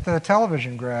rising. This is the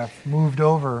television graph moved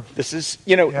over. This is,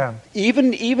 you know, Yeah.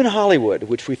 even Hollywood,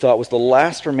 which we thought was the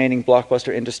last remaining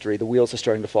blockbuster industry, the wheels are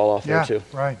starting to fall off there too.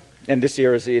 Right. And this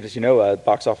year, as you know,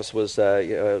 box office was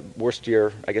worst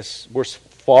year, I guess, worst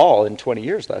fall in 20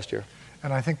 years last year.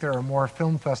 And I think there are more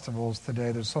film festivals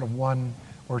today. There's sort of one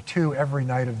or two every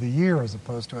night of the year as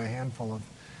opposed to a handful of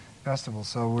festivals.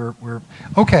 So we're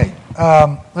okay.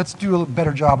 Let's do a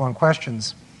better job on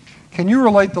questions. Can you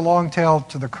relate the long tail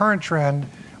to the current trend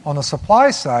on the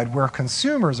supply side where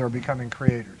consumers are becoming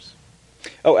creators?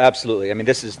 Oh, absolutely. I mean,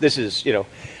 this is you know,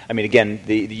 I mean, again,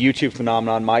 the YouTube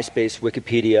phenomenon, MySpace,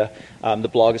 Wikipedia, the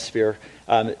blogosphere.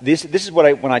 This is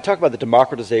what when I talk about the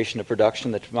democratization of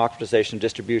production, the democratization of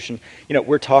distribution. You know,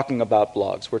 we're talking about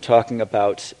blogs. We're talking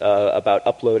about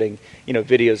uploading, you know,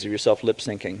 videos of yourself lip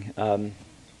syncing.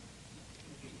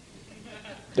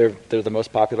 They're the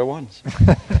most popular ones.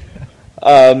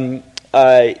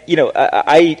 You know,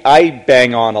 I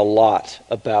bang on a lot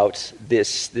about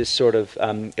this sort of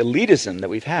elitism that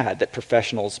we've had that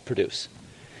professionals produce.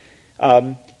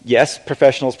 Yes,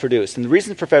 professionals produce, and the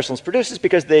reason professionals produce is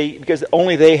because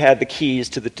only they had the keys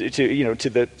to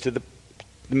the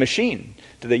machine,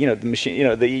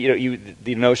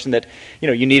 the notion that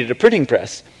you needed a printing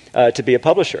press to be a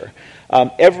publisher.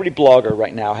 Every blogger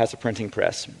right now has a printing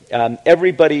press.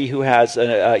 Everybody who has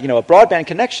a broadband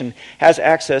connection has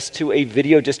access to a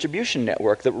video distribution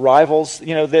network that rivals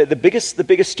the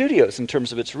biggest studios in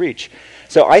terms of its reach.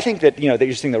 So I think that that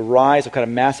you're seeing the rise of kind of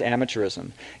mass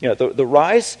amateurism. The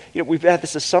rise. We've had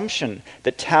this assumption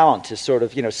that talent is sort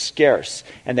of scarce,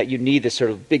 and that you need this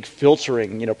sort of big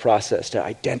filtering process to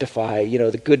identify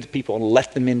the good people and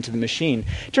let them into the machine.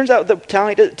 It turns out that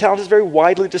talent is very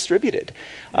widely distributed.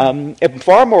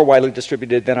 Far more widely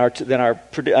distributed than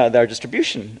our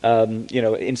distribution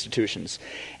institutions.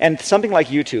 And something like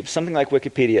YouTube, something like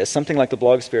Wikipedia, something like the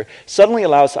blogosphere suddenly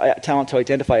allows talent to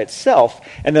identify itself,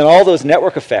 and then all those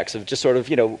network effects of just sort of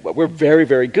we're very,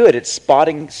 very good at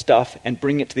spotting stuff and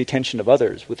bringing it to the attention of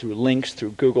others through links,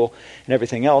 through Google, and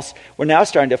everything else. We're now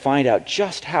starting to find out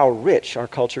just how rich our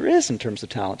culture is in terms of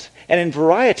talent and in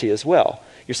variety as well.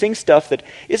 You're seeing stuff that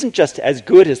isn't just as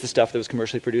good as the stuff that was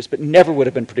commercially produced, but never would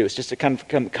have been produced, just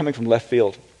coming from left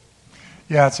field.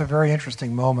 Yeah, it's a very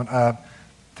interesting moment.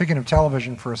 Thinking of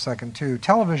television for a second, too.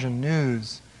 Television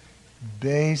news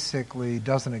basically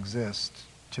doesn't exist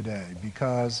today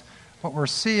because what we're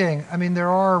seeing, I mean, there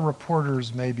are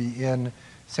reporters maybe in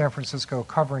San Francisco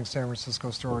covering San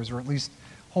Francisco stories, or at least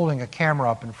holding a camera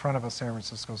up in front of a San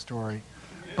Francisco story.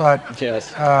 But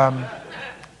yes.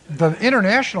 The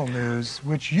international news,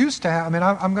 which used to have, I mean,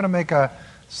 I'm going to make a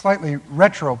slightly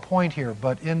retro point here,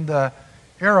 but in the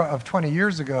era of 20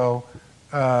 years ago,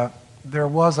 there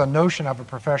was a notion of a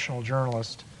professional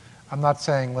journalist. I'm not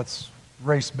saying let's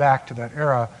race back to that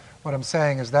era. What I'm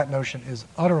saying is that notion is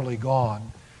utterly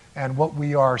gone. And what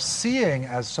we are seeing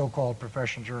as so-called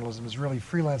professional journalism is really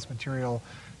freelance material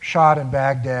shot in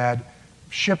Baghdad,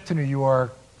 shipped to New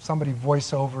York, somebody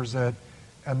voiceovers it,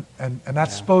 and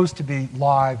that's supposed to be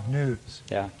live news.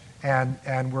 Yeah.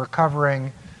 And we're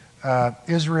covering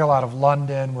Israel out of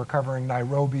London, we're covering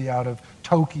Nairobi out of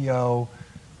Tokyo.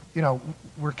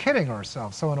 We're kidding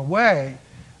ourselves. So in a way,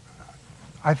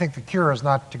 I think the cure is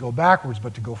not to go backwards,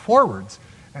 but to go forwards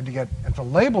and to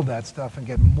label that stuff and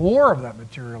get more of that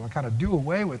material and kind of do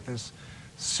away with this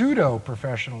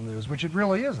pseudo-professional news, which it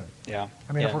really isn't. Yeah.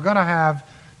 I mean, if we're going to have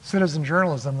citizen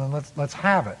journalism, then let's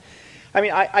have it. I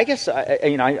mean, I guess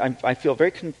I feel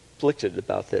very conflicted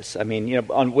about this. I mean,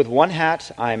 with one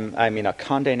hat, I'm a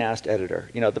Condé Nast editor.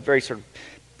 The very sort of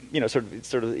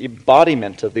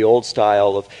embodiment of the old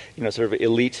style of sort of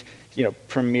elite,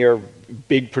 premier,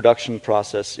 big production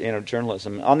process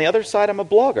journalism. On the other side, I'm a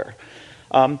blogger.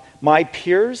 My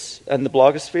peers in the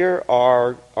blogosphere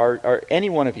are any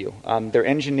one of you. They're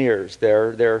engineers.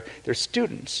 They're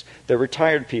students. They're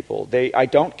retired people. I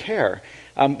don't care.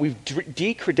 We've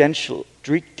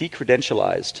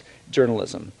decredentialized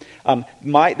journalism.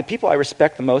 The people I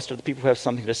respect the most are the people who have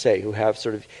something to say, who have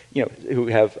sort of who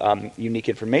have unique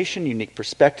information, unique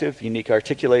perspective, unique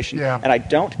articulation, and I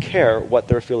don't care what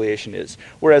their affiliation is.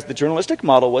 Whereas the journalistic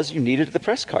model was you needed the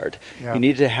press card, you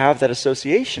needed to have that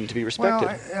association to be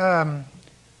respected. Well,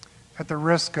 at the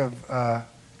risk of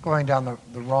going down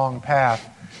the wrong path,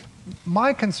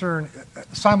 my concern,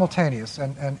 simultaneous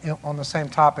and on the same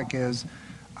topic, is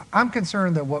I'm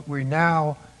concerned that what we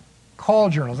now call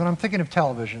journalism, and I'm thinking of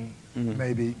television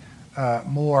maybe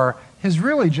more, is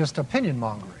really just opinion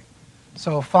mongering.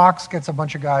 So Fox gets a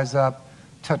bunch of guys up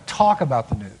to talk about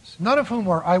the news, none of whom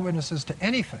are eyewitnesses to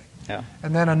anything. Yeah.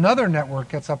 And then another network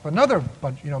gets up another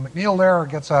bunch, MacNeil Lehrer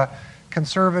gets a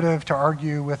conservative to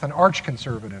argue with an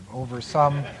arch-conservative over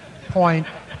some point,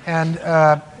 and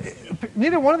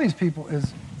neither one of these people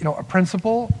is, a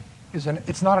principal.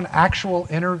 It's not an actual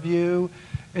interview.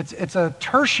 It's a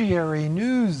tertiary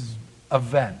news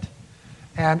event,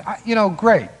 and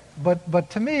great. But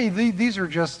to me, these are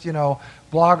just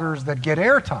bloggers that get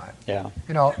airtime. Yeah.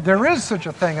 There is such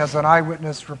a thing as an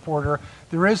eyewitness reporter.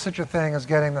 There is such a thing as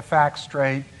getting the facts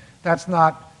straight. That's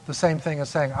not the same thing as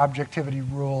saying objectivity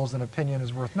rules and opinion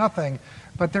is worth nothing.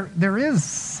 But there is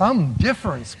some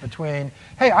difference between,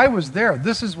 hey, I was there,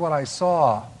 this is what I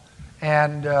saw,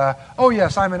 and, oh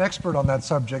yes, I'm an expert on that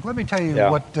subject. Let me tell you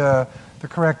what the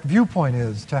correct viewpoint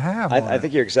is to have. I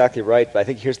think you're exactly right, but I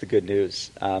think here's the good news.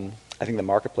 I think the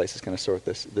marketplace is going to sort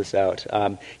this out.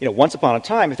 Once upon a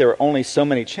time, if there were only so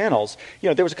many channels,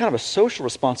 there was a kind of a social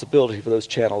responsibility for those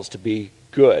channels to be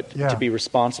good, to be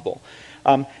responsible.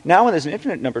 Now when there's an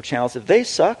infinite number of channels, if they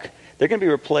suck, they're going to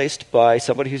be replaced by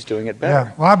somebody who's doing it better.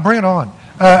 Yeah, well, I bring it on.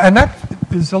 And that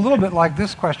is a little bit like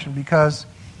this question, because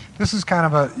this is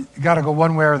kind of got to go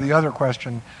one way or the other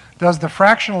question. Does the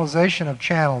fractionalization of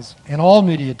channels in all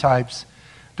media types,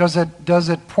 does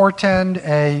it portend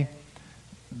a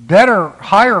better,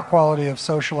 higher quality of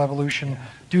social evolution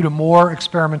due to more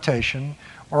experimentation,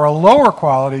 or a lower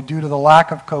quality due to the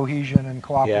lack of cohesion and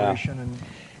cooperation? Yeah.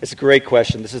 It's a great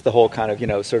question. This is the whole kind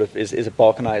of, sort of, is a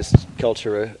balkanized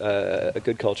culture a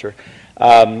good culture?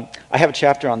 I have a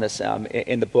chapter on this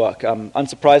in the book.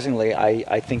 Unsurprisingly,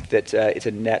 I think that it's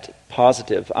a net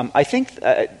positive.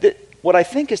 What I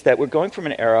think is that we're going from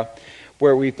an era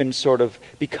where we've been sort of,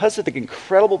 because of the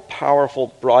incredible,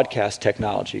 powerful broadcast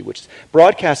technology, which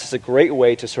broadcast is a great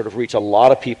way to sort of reach a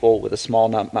lot of people with a small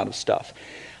amount of stuff.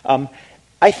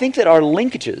 I think that our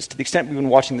linkages, to the extent we've been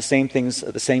watching the same things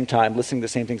at the same time, listening to the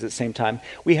same things at the same time,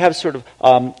 we have sort of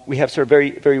very,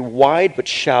 very wide but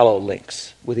shallow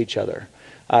links with each other.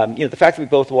 The fact that we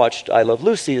both watched I Love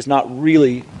Lucy is not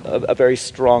really a very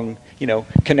strong,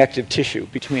 connective tissue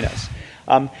between us.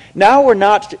 Now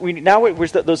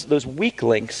those weak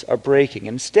links are breaking.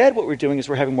 Instead, what we're doing is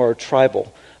we're having more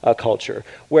tribal culture,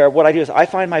 where what I do is I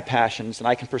find my passions and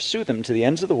I can pursue them to the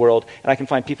ends of the world, and I can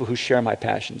find people who share my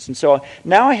passions. And so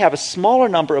now I have a smaller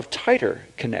number of tighter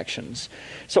connections.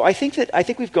 So I think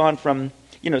we've gone from,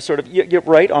 you're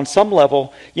right, on some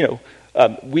level,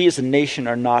 we as a nation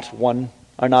are not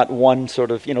one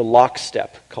sort of,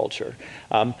 lockstep culture.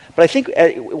 But I think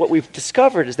what we've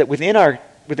discovered is that within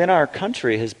our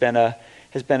country has been a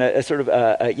sort of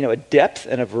a depth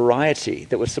and a variety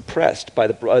that was suppressed by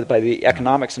the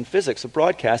economics and physics of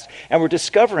broadcast, and we're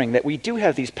discovering that we do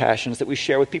have these passions that we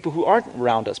share with people who aren't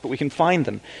around us, but we can find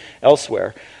them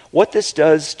elsewhere. What this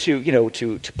does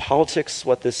to politics,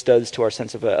 what this does to our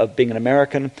sense of being an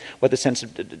American, what this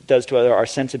does to our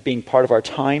sense of being part of our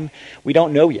time, we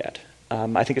don't know yet.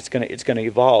 I think it's going to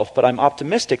evolve, but I'm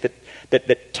optimistic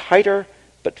that tighter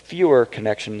but fewer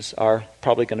connections are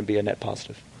probably going to be a net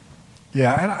positive.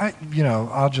 Yeah, and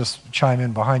I'll just chime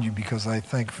in behind you, because I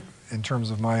think in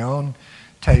terms of my own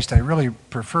taste, I really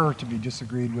prefer to be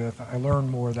disagreed with. I learn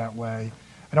more that way.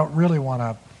 I don't really want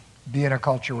to be in a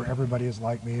culture where everybody is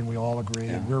like me and we all agree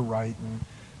and we're right, and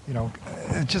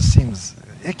it just seems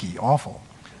icky, awful.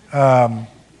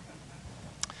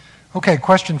 Okay,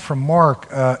 question from Mark.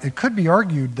 It could be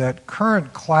argued that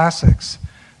current classics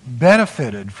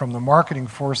benefited from the marketing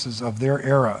forces of their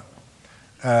era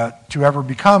to ever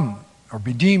become or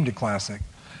be deemed a classic.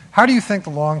 How do you think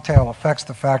the long tail affects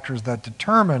the factors that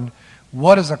determine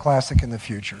what is a classic in the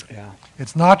future? Yeah.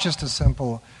 It's not just as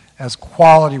simple as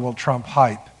quality will trump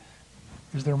hype.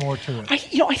 Is there more to it? I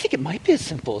think it might be as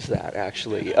simple as that,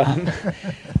 actually.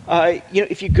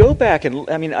 If you go back and,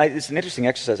 it's an interesting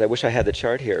exercise. I wish I had the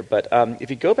chart here, but if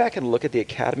you go back and look at the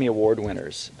Academy Award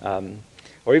winners,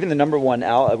 or even the number one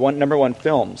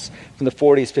films from the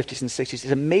 40s, 50s, and 60s, it's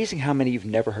amazing how many you've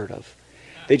never heard of.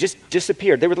 They just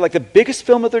disappeared. They were like the biggest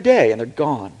film of their day, and they're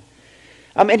gone.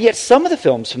 And yet some of the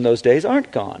films from those days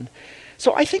aren't gone.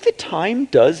 So I think that time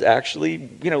does actually,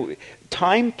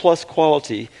 time plus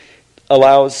quality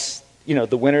allows,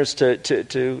 the winners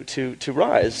to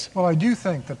rise. Well, I do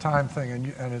think the time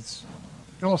thing, and it's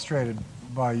illustrated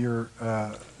by your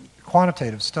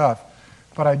quantitative stuff,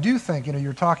 but I do think,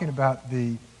 you're talking about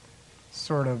the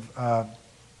sort of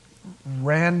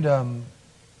random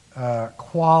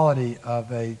quality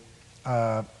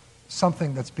of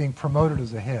something that's being promoted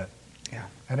as a hit. Yeah.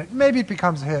 And maybe it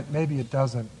becomes a hit, maybe it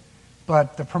doesn't.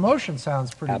 But the promotion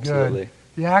sounds pretty Absolutely. good.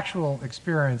 The actual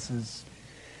experience is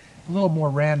a little more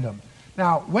random.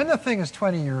 Now, when the thing is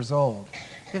 20 years old,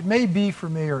 it may be for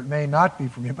me or it may not be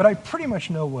for me, but I pretty much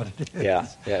know what it is. Yeah,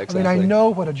 exactly. I know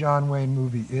what a John Wayne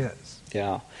movie is.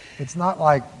 Yeah. It's not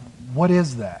like, what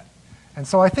is that? And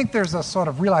so I think there's a sort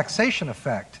of relaxation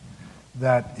effect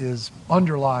that is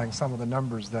underlying some of the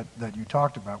numbers that you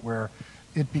talked about, where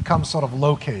it becomes sort of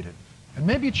located. And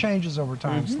maybe it changes over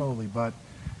time slowly, but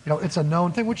it's a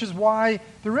known thing, which is why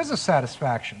there is a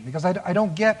satisfaction, because I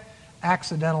don't get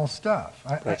accidental stuff.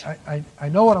 I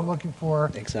know what I'm looking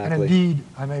for, Exactly. and indeed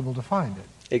I'm able to find it.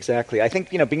 Exactly. I think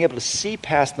being able to see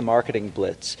past the marketing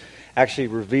blitz actually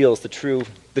reveals the true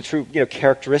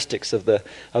characteristics of the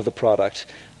product,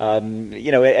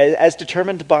 as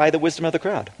determined by the wisdom of the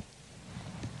crowd.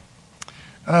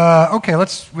 Okay,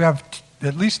 we have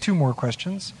at least two more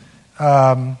questions.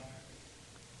 The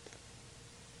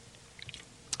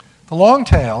long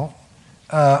tail,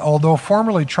 although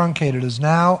formerly truncated, is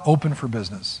now open for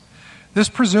business. This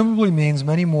presumably means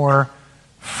many more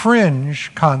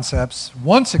fringe concepts,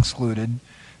 once excluded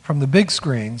from the big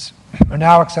screens, are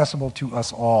now accessible to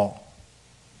us all.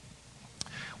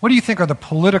 What do you think are the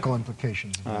political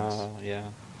implications of this? Yeah.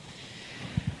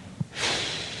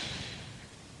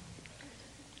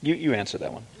 You answer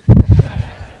that one.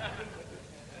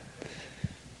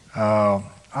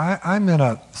 I'm in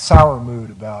a sour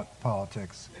mood about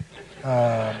politics.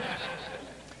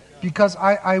 Because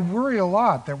I worry a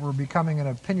lot that we're becoming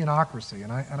an opinionocracy,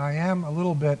 and I am a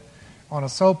little bit on a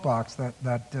soapbox that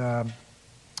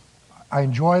I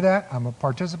enjoy that. I'm a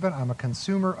participant. I'm a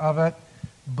consumer of it,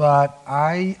 but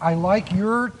I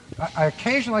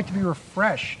occasionally like to be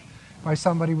refreshed by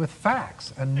somebody with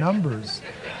facts and numbers,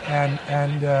 and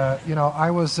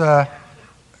I was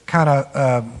kind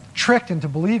of tricked into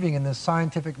believing in this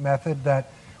scientific method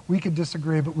that we could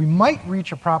disagree, but we might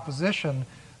reach a proposition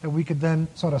that we could then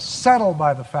sort of settle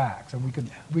by the facts, and we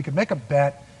could make a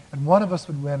bet, and one of us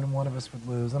would win and one of us would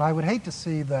lose. And I would hate to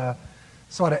see the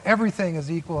sort of everything is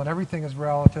equal and everything is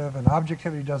relative and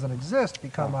objectivity doesn't exist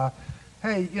become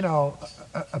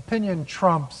opinion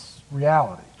trumps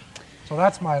reality. So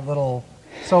that's my little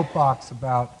soapbox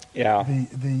about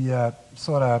the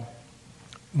sort of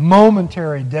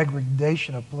momentary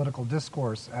degradation of political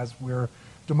discourse as we're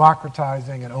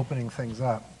democratizing and opening things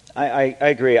up. I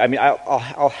agree. I mean,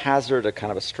 I'll hazard a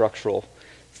kind of a structural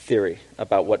theory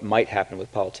about what might happen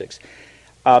with politics.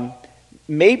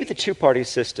 Maybe the two-party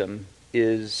system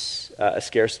is a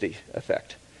scarcity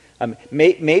effect.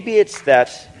 Maybe it's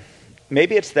that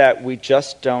we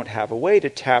just don't have a way to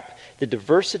tap the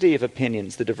diversity of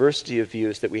opinions, the diversity of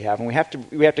views that we have, and we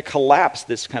have to collapse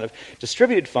this kind of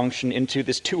distributed function into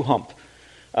this two-hump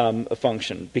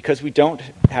function because we don't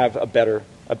have a better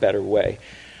way.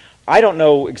 I don't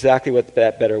know exactly what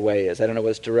that better way is. I don't know whether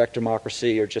it's direct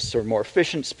democracy or just sort of more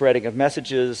efficient spreading of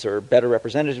messages or better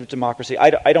representative democracy.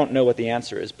 I don't know what the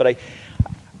answer is, but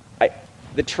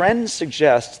the trends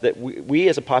suggest that we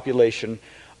as a population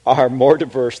are more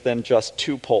diverse than just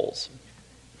two poles.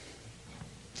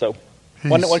 So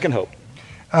one can hope.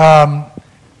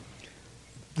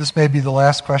 This may be the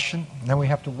last question, and then we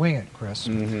have to wing it, Chris.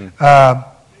 We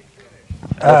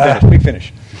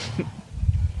finish.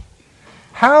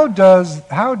 How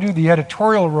do the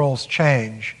editorial roles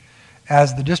change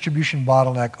as the distribution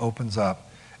bottleneck opens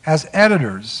up? As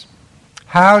editors,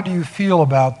 how do you feel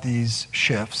about these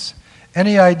shifts?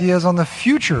 Any ideas on the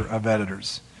future of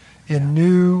editors in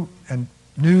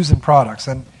news and products?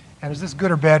 And is this good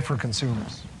or bad for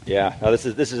consumers? Yeah, no, this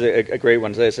is a great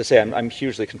one. As I say, I'm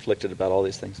hugely conflicted about all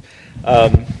these things.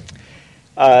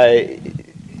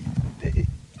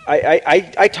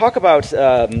 I talk about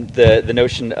the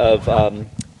notion of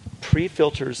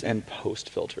pre-filters and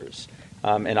post-filters,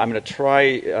 and I'm going to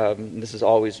try. This is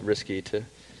always risky to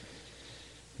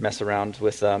mess around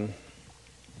with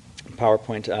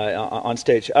PowerPoint on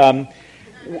stage.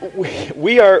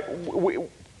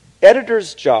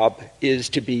 Editors' job is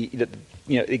to be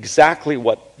exactly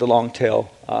what the long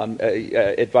tail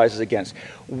advises against.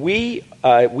 We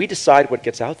decide what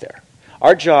gets out there.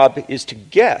 Our job is to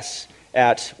guess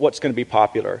at what's going to be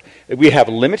popular. We have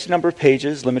a limited number of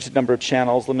pages, limited number of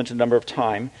channels, limited number of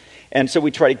time, and so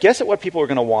we try to guess at what people are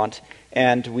going to want,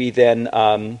 and we then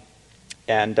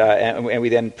and we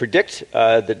then predict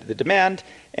the demand,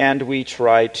 and we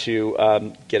try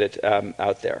to get it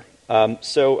out there.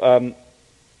 The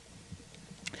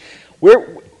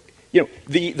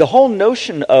whole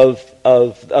notion of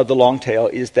the long tail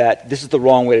is that this is the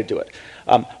wrong way to do it.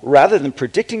 Rather than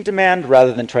predicting demand,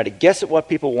 rather than trying to guess at what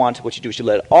people want, what you do is you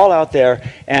let it all out there,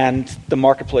 and the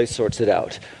marketplace sorts it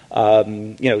out.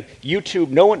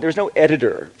 YouTube, there's no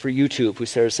editor for YouTube who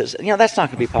says, that's not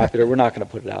going to be popular, we're not going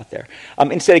to put it out there.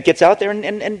 Instead, it gets out there,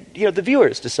 and the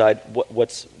viewers decide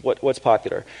what's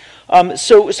popular.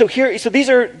 So these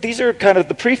are kind of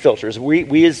the pre-filters.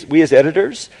 We as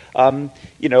editors,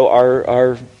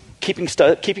 are keeping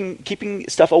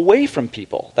stuff away from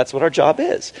people. That's what our job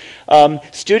is.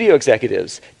 Studio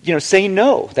executives, say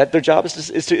no. That their job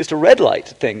is to red light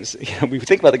things. We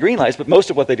think about the green lights, but most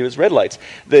of what they do is red lights.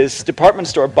 This department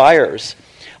store buyers,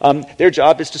 their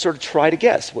job is to sort of try to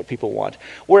guess what people want.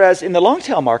 Whereas in the long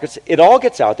tail markets, it all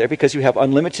gets out there because you have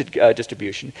unlimited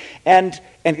distribution. And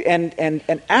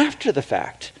after the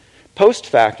fact, post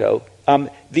facto,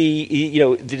 we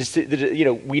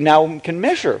now can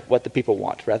measure what the people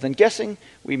want. Rather than guessing,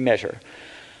 we measure.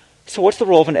 So what's the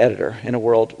role of an editor in a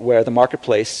world where the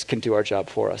marketplace can do our job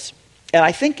for us? And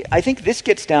I think this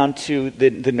gets down to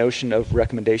the notion of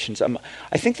recommendations.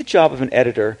 I think the job of an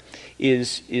editor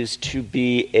is to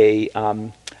be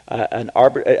to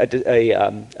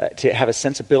have a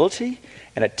sensibility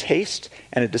and a taste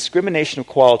and a discrimination of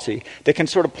quality that can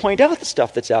sort of point out the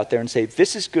stuff that's out there and say,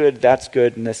 this is good, that's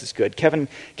good, and this is good. Kevin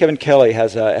Kelly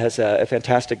has a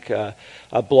fantastic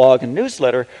blog and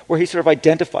newsletter where he sort of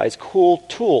identifies cool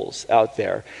tools out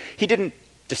there. He didn't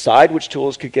decide which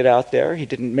tools could get out there. He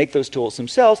didn't make those tools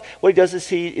himself. What he does is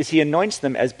he anoints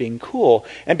them as being cool.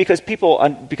 And because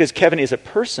Kevin is a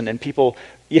person and people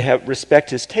respect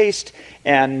his taste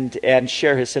and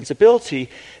share his sensibility,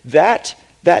 that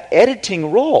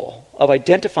editing role of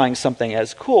identifying something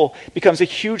as cool becomes a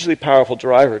hugely powerful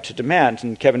driver to demand.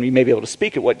 And Kevin, you may be able to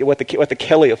speak at what the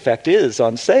Kelly effect is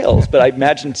on sales, but I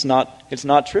imagine it's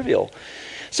not trivial.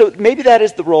 So maybe that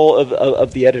is the role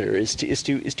of the editor, is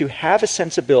to have a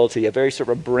sensibility, a very sort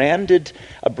of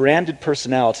a branded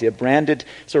personality, a branded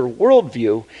sort of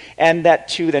worldview, and that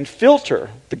to then filter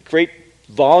the great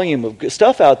volume of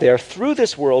stuff out there through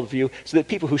this worldview so that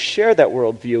people who share that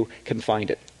worldview can find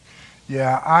it.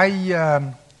 Yeah,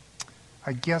 I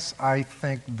guess I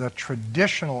think the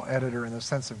traditional editor in the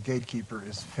sense of gatekeeper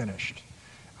is finished.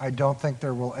 I don't think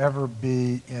there will ever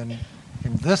be in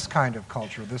this kind of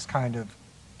culture, this kind of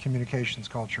communications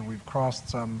culture, we've crossed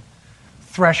some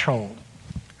threshold.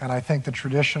 And I think the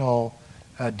traditional,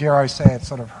 dare I say it,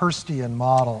 sort of Hearstian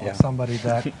model of somebody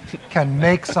that can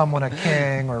make someone a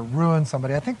king or ruin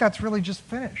somebody, I think that's really just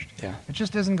finished. Yeah. It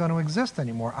just isn't going to exist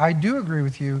anymore. I do agree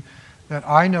with you that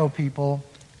I know people,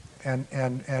 and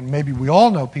maybe we all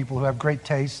know people who have great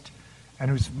taste and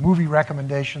whose movie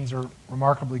recommendations are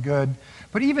remarkably good.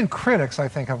 But even critics, I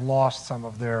think, have lost some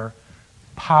of their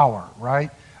power,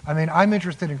 right? I mean, I'm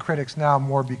interested in critics now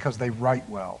more because they write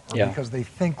well or because they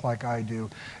think like I do.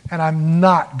 And I'm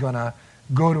not going to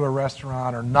go to a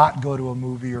restaurant or not go to a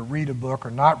movie or read a book or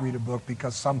not read a book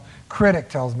because some critic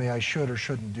tells me I should or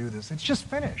shouldn't do this. It's just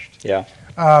finished. Yeah.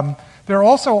 There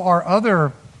also are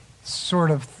other sort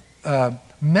of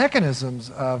mechanisms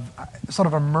of sort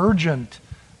of emergent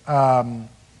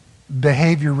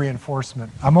behavior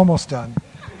reinforcement. I'm almost done.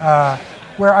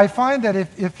 Where I find that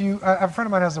if you, a friend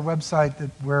of mine has a website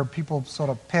where people sort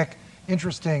of pick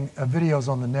interesting videos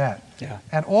on the net,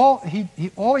 and all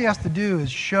he has to do is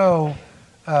show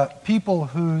people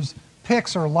whose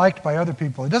picks are liked by other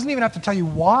people. It doesn't even have to tell you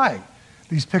why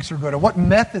these picks are good or what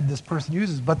method this person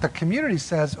uses, but the community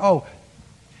says, oh,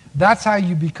 that's how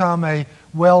you become a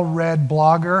well-read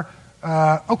blogger.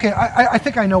 Okay, I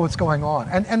think I know what's going on.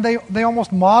 And they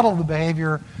almost model the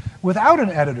behavior without an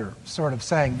editor sort of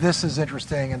saying this is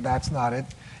interesting and that's not it.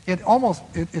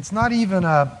 It's not even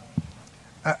a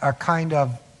kind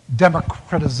of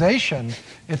democratization.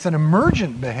 It's an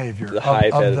emergent behavior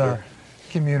of the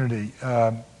community.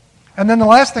 And then the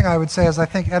last thing I would say is I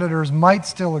think editors might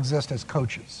still exist as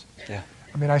coaches. Yeah.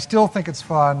 I mean, I still think it's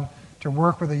fun to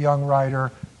work with a young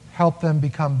writer, help them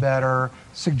become better,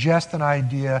 suggest an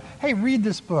idea. Hey, read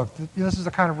this book. This is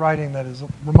the kind of writing that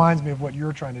reminds me of what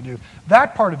you're trying to do.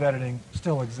 That part of editing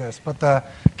still exists, but the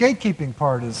gatekeeping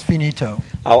part is finito.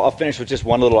 I'll finish with just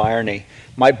one little irony.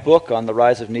 My book on the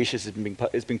rise of niches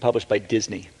is being published by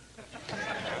Disney.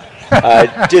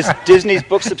 Disney's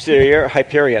book subsidiary,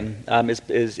 Hyperion,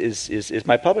 is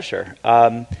my publisher.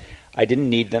 I didn't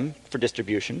need them for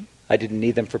distribution. I didn't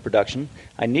need them for production.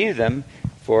 I needed them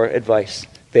for advice.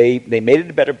 They made it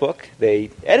a better book.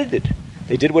 They edited.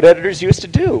 They did what editors used to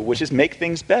do, which is make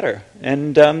things better.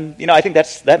 And I think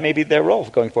that may be their role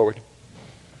going forward.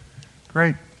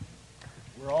 Great.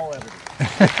 We're all editors.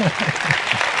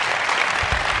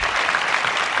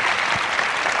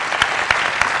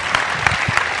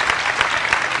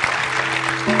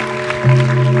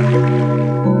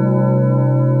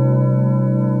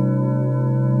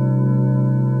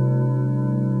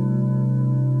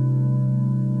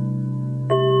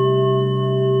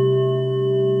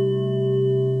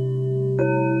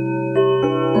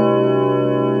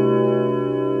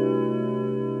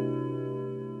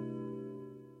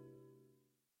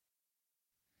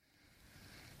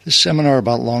 This seminar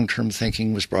about long-term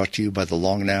thinking was brought to you by the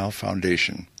Long Now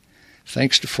Foundation.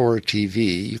 Thanks to Fora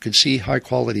TV, you can see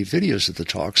high-quality videos of the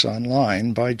talks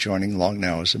online by joining Long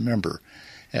Now as a member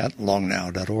at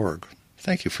longnow.org.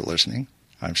 Thank you for listening.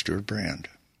 I'm Stuart Brand.